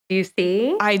here. Do you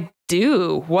see? I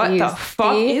do. What the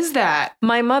fuck is that?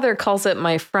 My mother calls it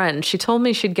my friend. She told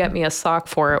me she'd get me a sock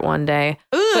for it one day.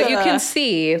 Ugh. But you can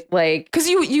see like, because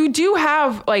you do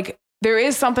have like, there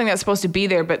is something that's supposed to be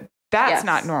there, but that's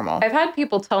not normal. I've had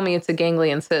people tell me it's a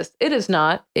ganglion cyst. It is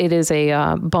not. It is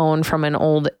a bone from an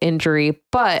old injury,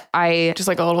 but just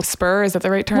like a little spur. Is that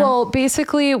the right term? Well,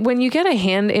 basically when you get a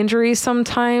hand injury,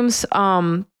 sometimes,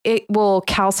 it will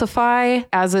calcify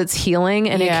as it's healing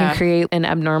and it can create an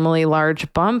abnormally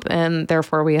large bump. And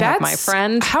therefore we have my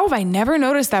friend. How have I never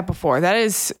noticed that before? That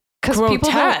is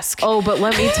grotesque. But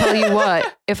let me tell you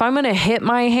what, if I'm going to hit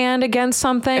my hand against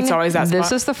something, it's always that this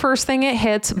spot. is the first thing it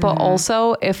hits. But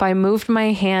also if I moved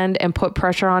my hand and put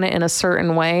pressure on it in a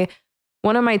certain way,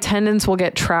 one of my tendons will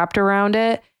get trapped around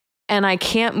it and I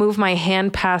can't move my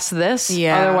hand past this.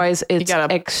 Yeah. Otherwise it's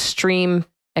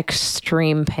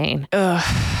extreme pain.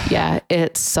 Ugh. Yeah,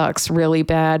 it sucks really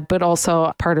bad. But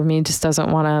also part of me just doesn't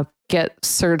want to get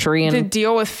surgery. And the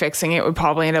deal with fixing it would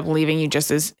probably end up leaving you just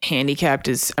as handicapped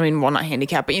as, not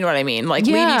handicapped, but you know what I mean? Like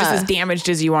leave you just as damaged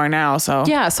as you are now. So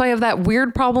yeah, so I have that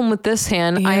weird problem with this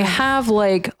hand. Yeah. I have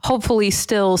like hopefully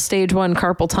still stage 1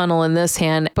 carpal tunnel in this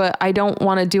hand, but I don't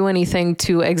want to do anything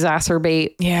to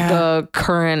exacerbate the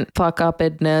current fuck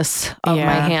upness of my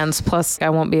hands. Plus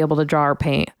I won't be able to draw or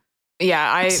paint.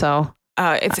 Yeah, it's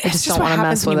just what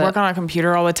happens when you work on a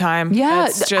computer all the time. Yeah,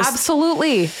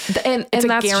 absolutely. And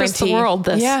that's just the world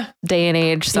this day and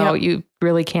age. So you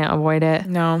really can't avoid it.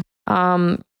 No.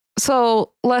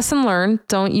 So lesson learned,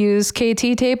 don't use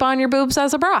KT tape on your boobs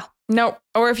as a bra. No.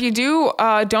 Or if you do,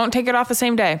 don't take it off the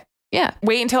same day. Yeah.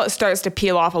 Wait until it starts to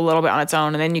peel off a little bit on its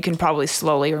own, and then you can probably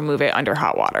slowly remove it under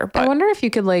hot water. But I wonder if you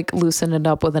could like loosen it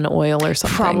up with an oil or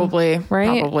something. Probably.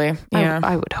 Right? Probably. Yeah.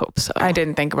 I would hope so. I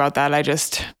didn't think about that.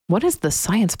 What is the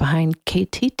science behind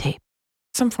KT tape?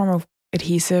 Some form of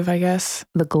adhesive, I guess.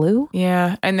 The glue?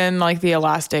 Yeah. And then like the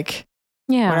elastic.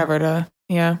 Yeah. Whatever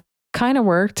kind of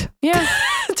worked. Yeah.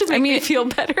 To make me feel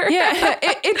better. Yeah.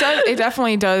 It does. It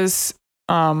definitely does.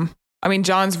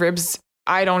 John's ribs,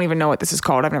 I don't even know what this is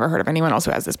called. I've never heard of anyone else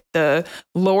who has this. The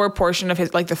lower portion of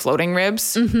his, like the floating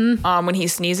ribs, when he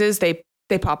sneezes, they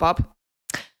pop up.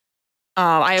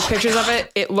 I have pictures of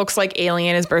it. It looks like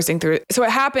alien is bursting through. So it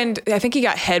happened. I think he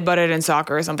got headbutted in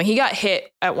soccer or something. He got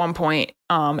hit at one point,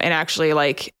 and actually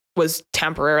like was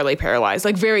temporarily paralyzed,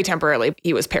 like very temporarily.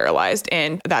 He was paralyzed,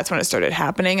 and that's when it started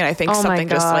happening. And I think something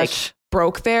just like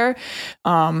broke there.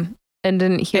 And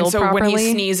didn't heal and so properly. When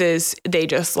he sneezes, they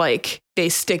just like, they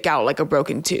stick out like a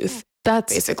broken tooth.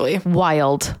 That's basically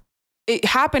wild. It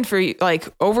happened for like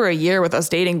over a year with us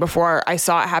dating before I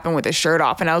saw it happen with his shirt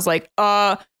off. And I was like,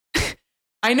 I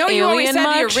know you always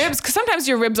said your ribs, because sometimes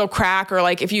your ribs will crack, or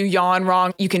like if you yawn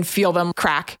wrong, you can feel them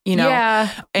crack, Yeah.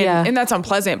 And that's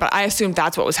unpleasant, but I assumed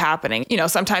that's what was happening.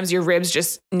 Sometimes your ribs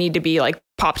just need to be like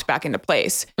popped back into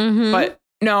place. But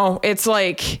no, it's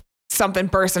like something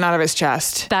bursting out of his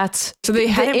chest. So they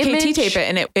had him KT tape it,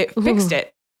 and it fixed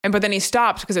it. But then he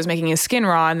stopped because it was making his skin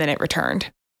raw, and then it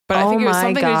returned. But I think it was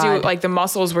something to do, like the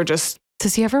muscles were just.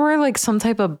 Does he ever wear like some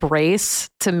type of brace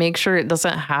to make sure it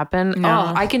doesn't happen? No.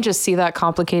 Oh, I can just see that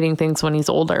complicating things when he's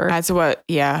older. That's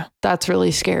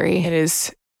really scary. It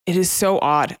is so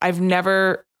odd. I've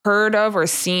never heard of or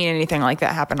seen anything like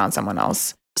that happen on someone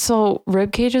else. So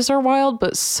rib cages are wild,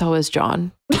 but so is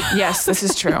John. Yes, this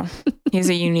is true. He's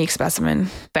a unique specimen.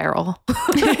 Feral.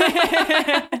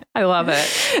 I love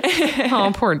it.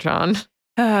 Oh, poor John.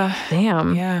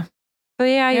 Damn. Yeah. So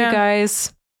you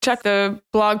guys. Check the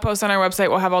blog post on our website.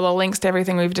 We'll have all the links to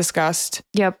everything we've discussed.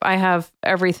 Yep. I have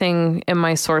everything in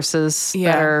my sources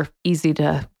that are easy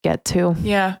to get to.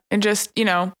 Yeah. And just,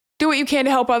 do what you can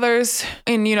to help others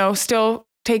and, still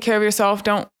take care of yourself.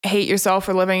 Don't hate yourself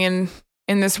for living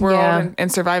in this world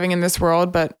and surviving in this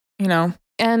world. But,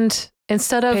 and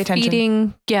instead of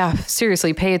feeding,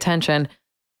 seriously, pay attention.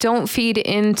 Don't feed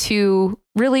into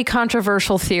really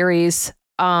controversial theories.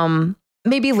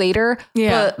 Maybe later,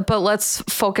 but let's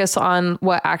focus on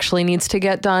what actually needs to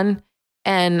get done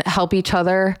and help each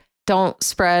other. Don't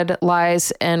spread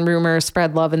lies and rumors,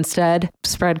 spread love instead,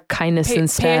 spread kindness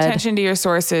instead. Pay attention to your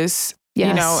sources,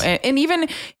 and even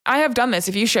I have done this.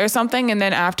 If you share something and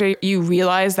then after you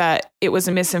realize that it was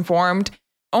misinformed,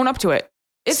 own up to it.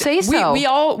 Say so.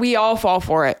 We all fall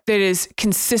for it. It is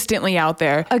consistently out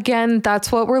there. Again,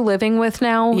 that's what we're living with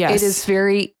now. Yes. It is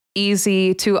very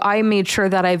easy I made sure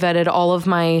that I vetted all of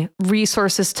my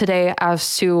resources today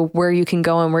as to where you can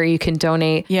go and where you can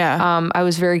donate. Yeah. I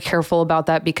was very careful about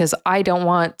that because I don't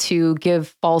want to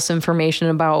give false information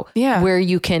about where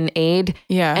you can aid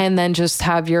and then just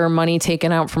have your money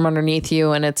taken out from underneath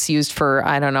you and it's used for,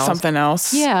 I don't know, something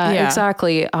else. Yeah.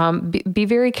 Exactly. Be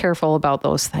very careful about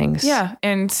those things. Yeah.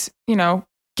 And,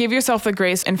 give yourself the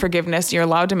grace and forgiveness. You're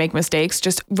allowed to make mistakes.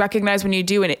 Just recognize when you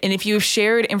do. And if you've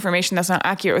shared information that's not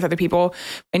accurate with other people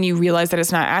and you realize that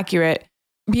it's not accurate,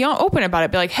 be open about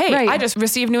it. Be like, hey, I just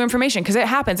received new information, because it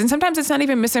happens. And sometimes it's not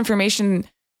even misinformation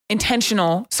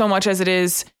intentional so much as it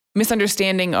is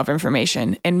misunderstanding of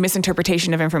information and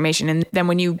misinterpretation of information. And then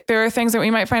there are things that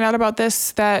we might find out about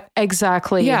this that...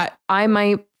 Exactly. Yeah. I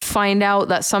might find out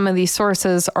that some of these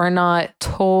sources are not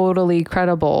totally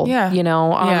credible. Yeah.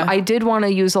 I did want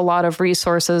to use a lot of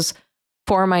resources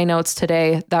for my notes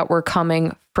today that were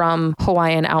coming from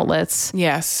Hawaiian outlets.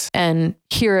 Yes. And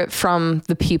hear it from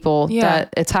the people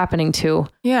that it's happening to.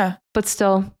 Yeah. But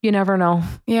still, you never know.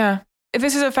 Yeah. If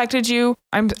this has affected you,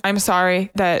 I'm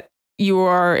sorry that you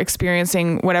are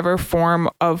experiencing whatever form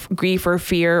of grief or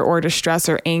fear or distress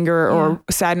or anger or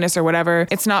sadness or whatever.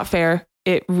 It's not fair.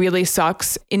 It really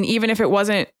sucks. And even if it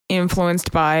wasn't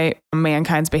influenced by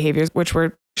mankind's behaviors, which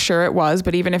we're sure it was,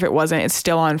 but even if it wasn't, it's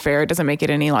still unfair. It doesn't make it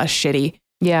any less shitty.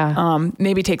 Yeah.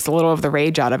 Maybe takes a little of the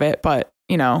rage out of it, but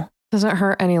doesn't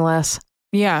hurt any less.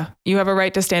 Yeah. You have a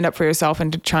right to stand up for yourself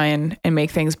and to try and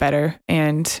make things better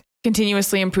and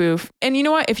continuously improve. And you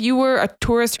know what? If you were a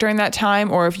tourist during that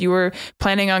time, or if you were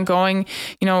planning on going,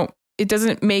 it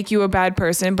doesn't make you a bad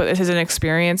person, but this is an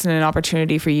experience and an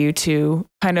opportunity for you to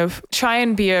kind of try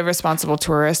and be a responsible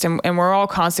tourist. And we're all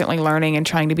constantly learning and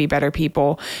trying to be better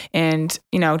people and,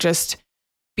 just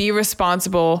be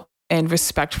responsible and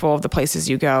respectful of the places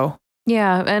you go.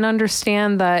 Yeah. And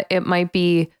understand that it might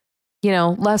be,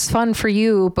 less fun for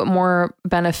you, but more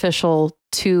beneficial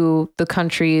to the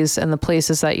countries and the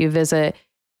places that you visit.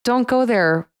 Don't go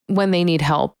there when they need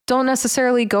help. Don't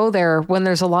necessarily go there when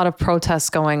there's a lot of protests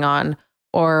going on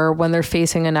or when they're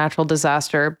facing a natural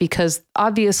disaster, because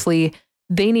obviously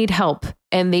they need help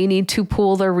and they need to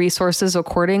pool their resources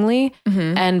accordingly.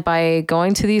 Mm-hmm. And by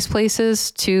going to these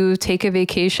places to take a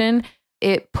vacation,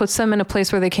 it puts them in a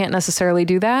place where they can't necessarily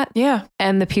do that. Yeah.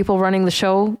 And the people running the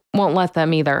show won't let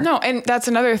them either. No. And that's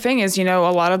another thing is, a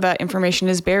lot of that information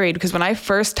is buried, because when I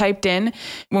first when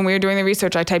we were doing the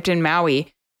research, I typed in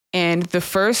Maui, and the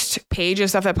first page of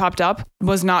stuff that popped up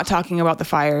was not talking about the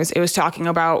fires. It was talking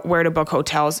about where to book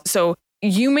hotels. So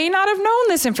you may not have known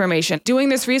this information. Doing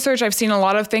this research, I've seen a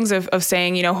lot of things of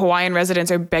saying, Hawaiian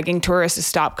residents are begging tourists to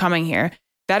stop coming here.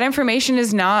 That information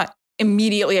is not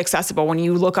immediately accessible when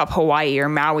you look up Hawaii or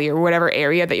Maui or whatever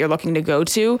area that you're looking to go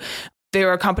to. There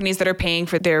are companies that are paying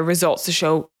for their results to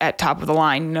show at top of the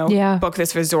line, book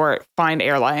this resort, find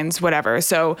airlines, whatever.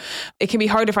 So it can be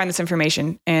hard to find this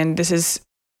information. And this is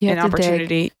an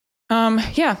opportunity.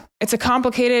 It's a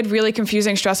complicated, really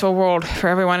confusing, stressful world for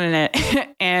everyone in it.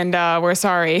 And we're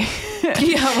sorry.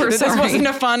 Yeah, we're sorry. This wasn't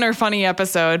a fun or funny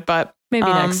episode, but maybe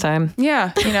next time.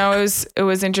 Yeah. It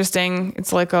was interesting.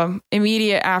 It's like a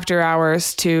immediate after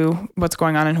hours to what's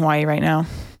going on in Hawaii right now.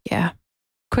 Yeah.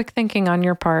 Quick thinking on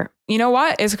your part. You know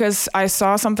what? It's because I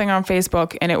saw something on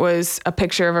Facebook and it was a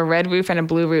picture of a red roof and a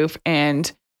blue roof,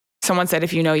 and someone said,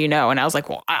 if you know, you know. And I was like,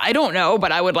 well, I don't know,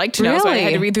 but I would like to know. Really? So I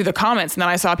had to read through the comments, and then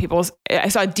I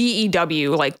saw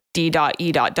D.E.W, like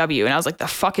D.E.W. And I was like, the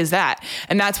fuck is that?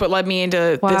 And that's what led me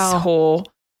into this whole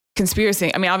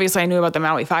conspiracy. I mean, obviously I knew about the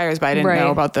Maui fires, but I didn't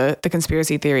know about the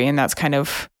conspiracy theory. And that's kind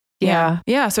of, yeah.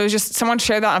 So it was just, someone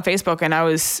shared that on Facebook, and I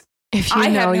was,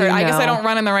 hadn't heard, I guess I don't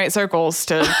run in the right circles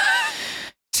to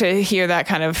hear that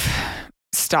kind of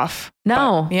stuff.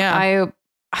 No. But, yeah.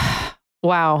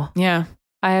 Wow. Yeah.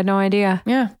 I had no idea.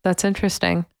 Yeah. That's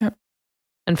interesting. Yep.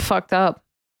 And fucked up.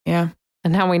 Yeah.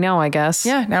 And now we know, I guess.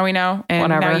 Yeah. Now we know. And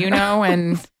now you know.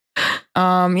 And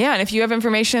Yeah. And if you have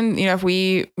information, if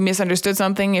we misunderstood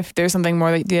something, if there's something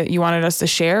more that you wanted us to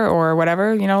share or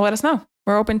whatever, let us know.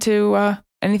 We're open to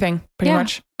anything pretty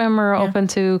much. And we're open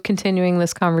to continuing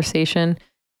this conversation.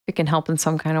 It can help in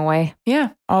some kind of way. Yeah,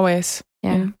 always.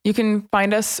 Yeah. And you can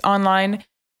find us online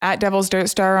at Devil's Dirt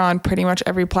Star on pretty much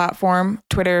every platform.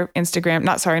 Twitter, Instagram,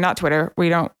 not Twitter. We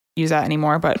don't use that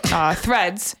anymore, but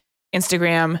Threads,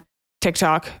 Instagram,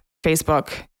 TikTok,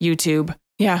 Facebook, YouTube.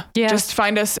 Yeah. Just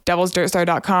find us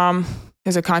devilsdirtstar.com.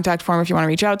 There's a contact form if you want to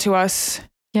reach out to us.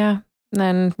 Yeah. And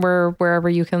then we're wherever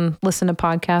you can listen to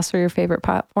podcasts or your favorite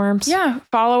platforms. Yeah.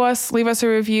 Follow us, leave us a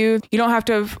review. You don't have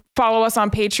to follow us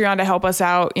on Patreon to help us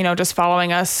out. Just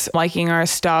following us, liking our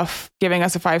stuff, giving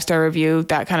us a 5-star review,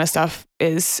 that kind of stuff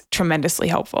is tremendously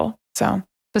helpful. But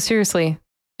seriously,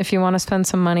 if you want to spend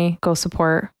some money, go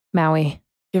support Maui.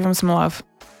 Give him some love.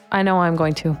 I know I'm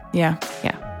going to. Yeah.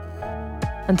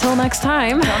 Until next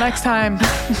time.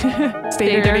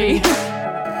 Stay dirty.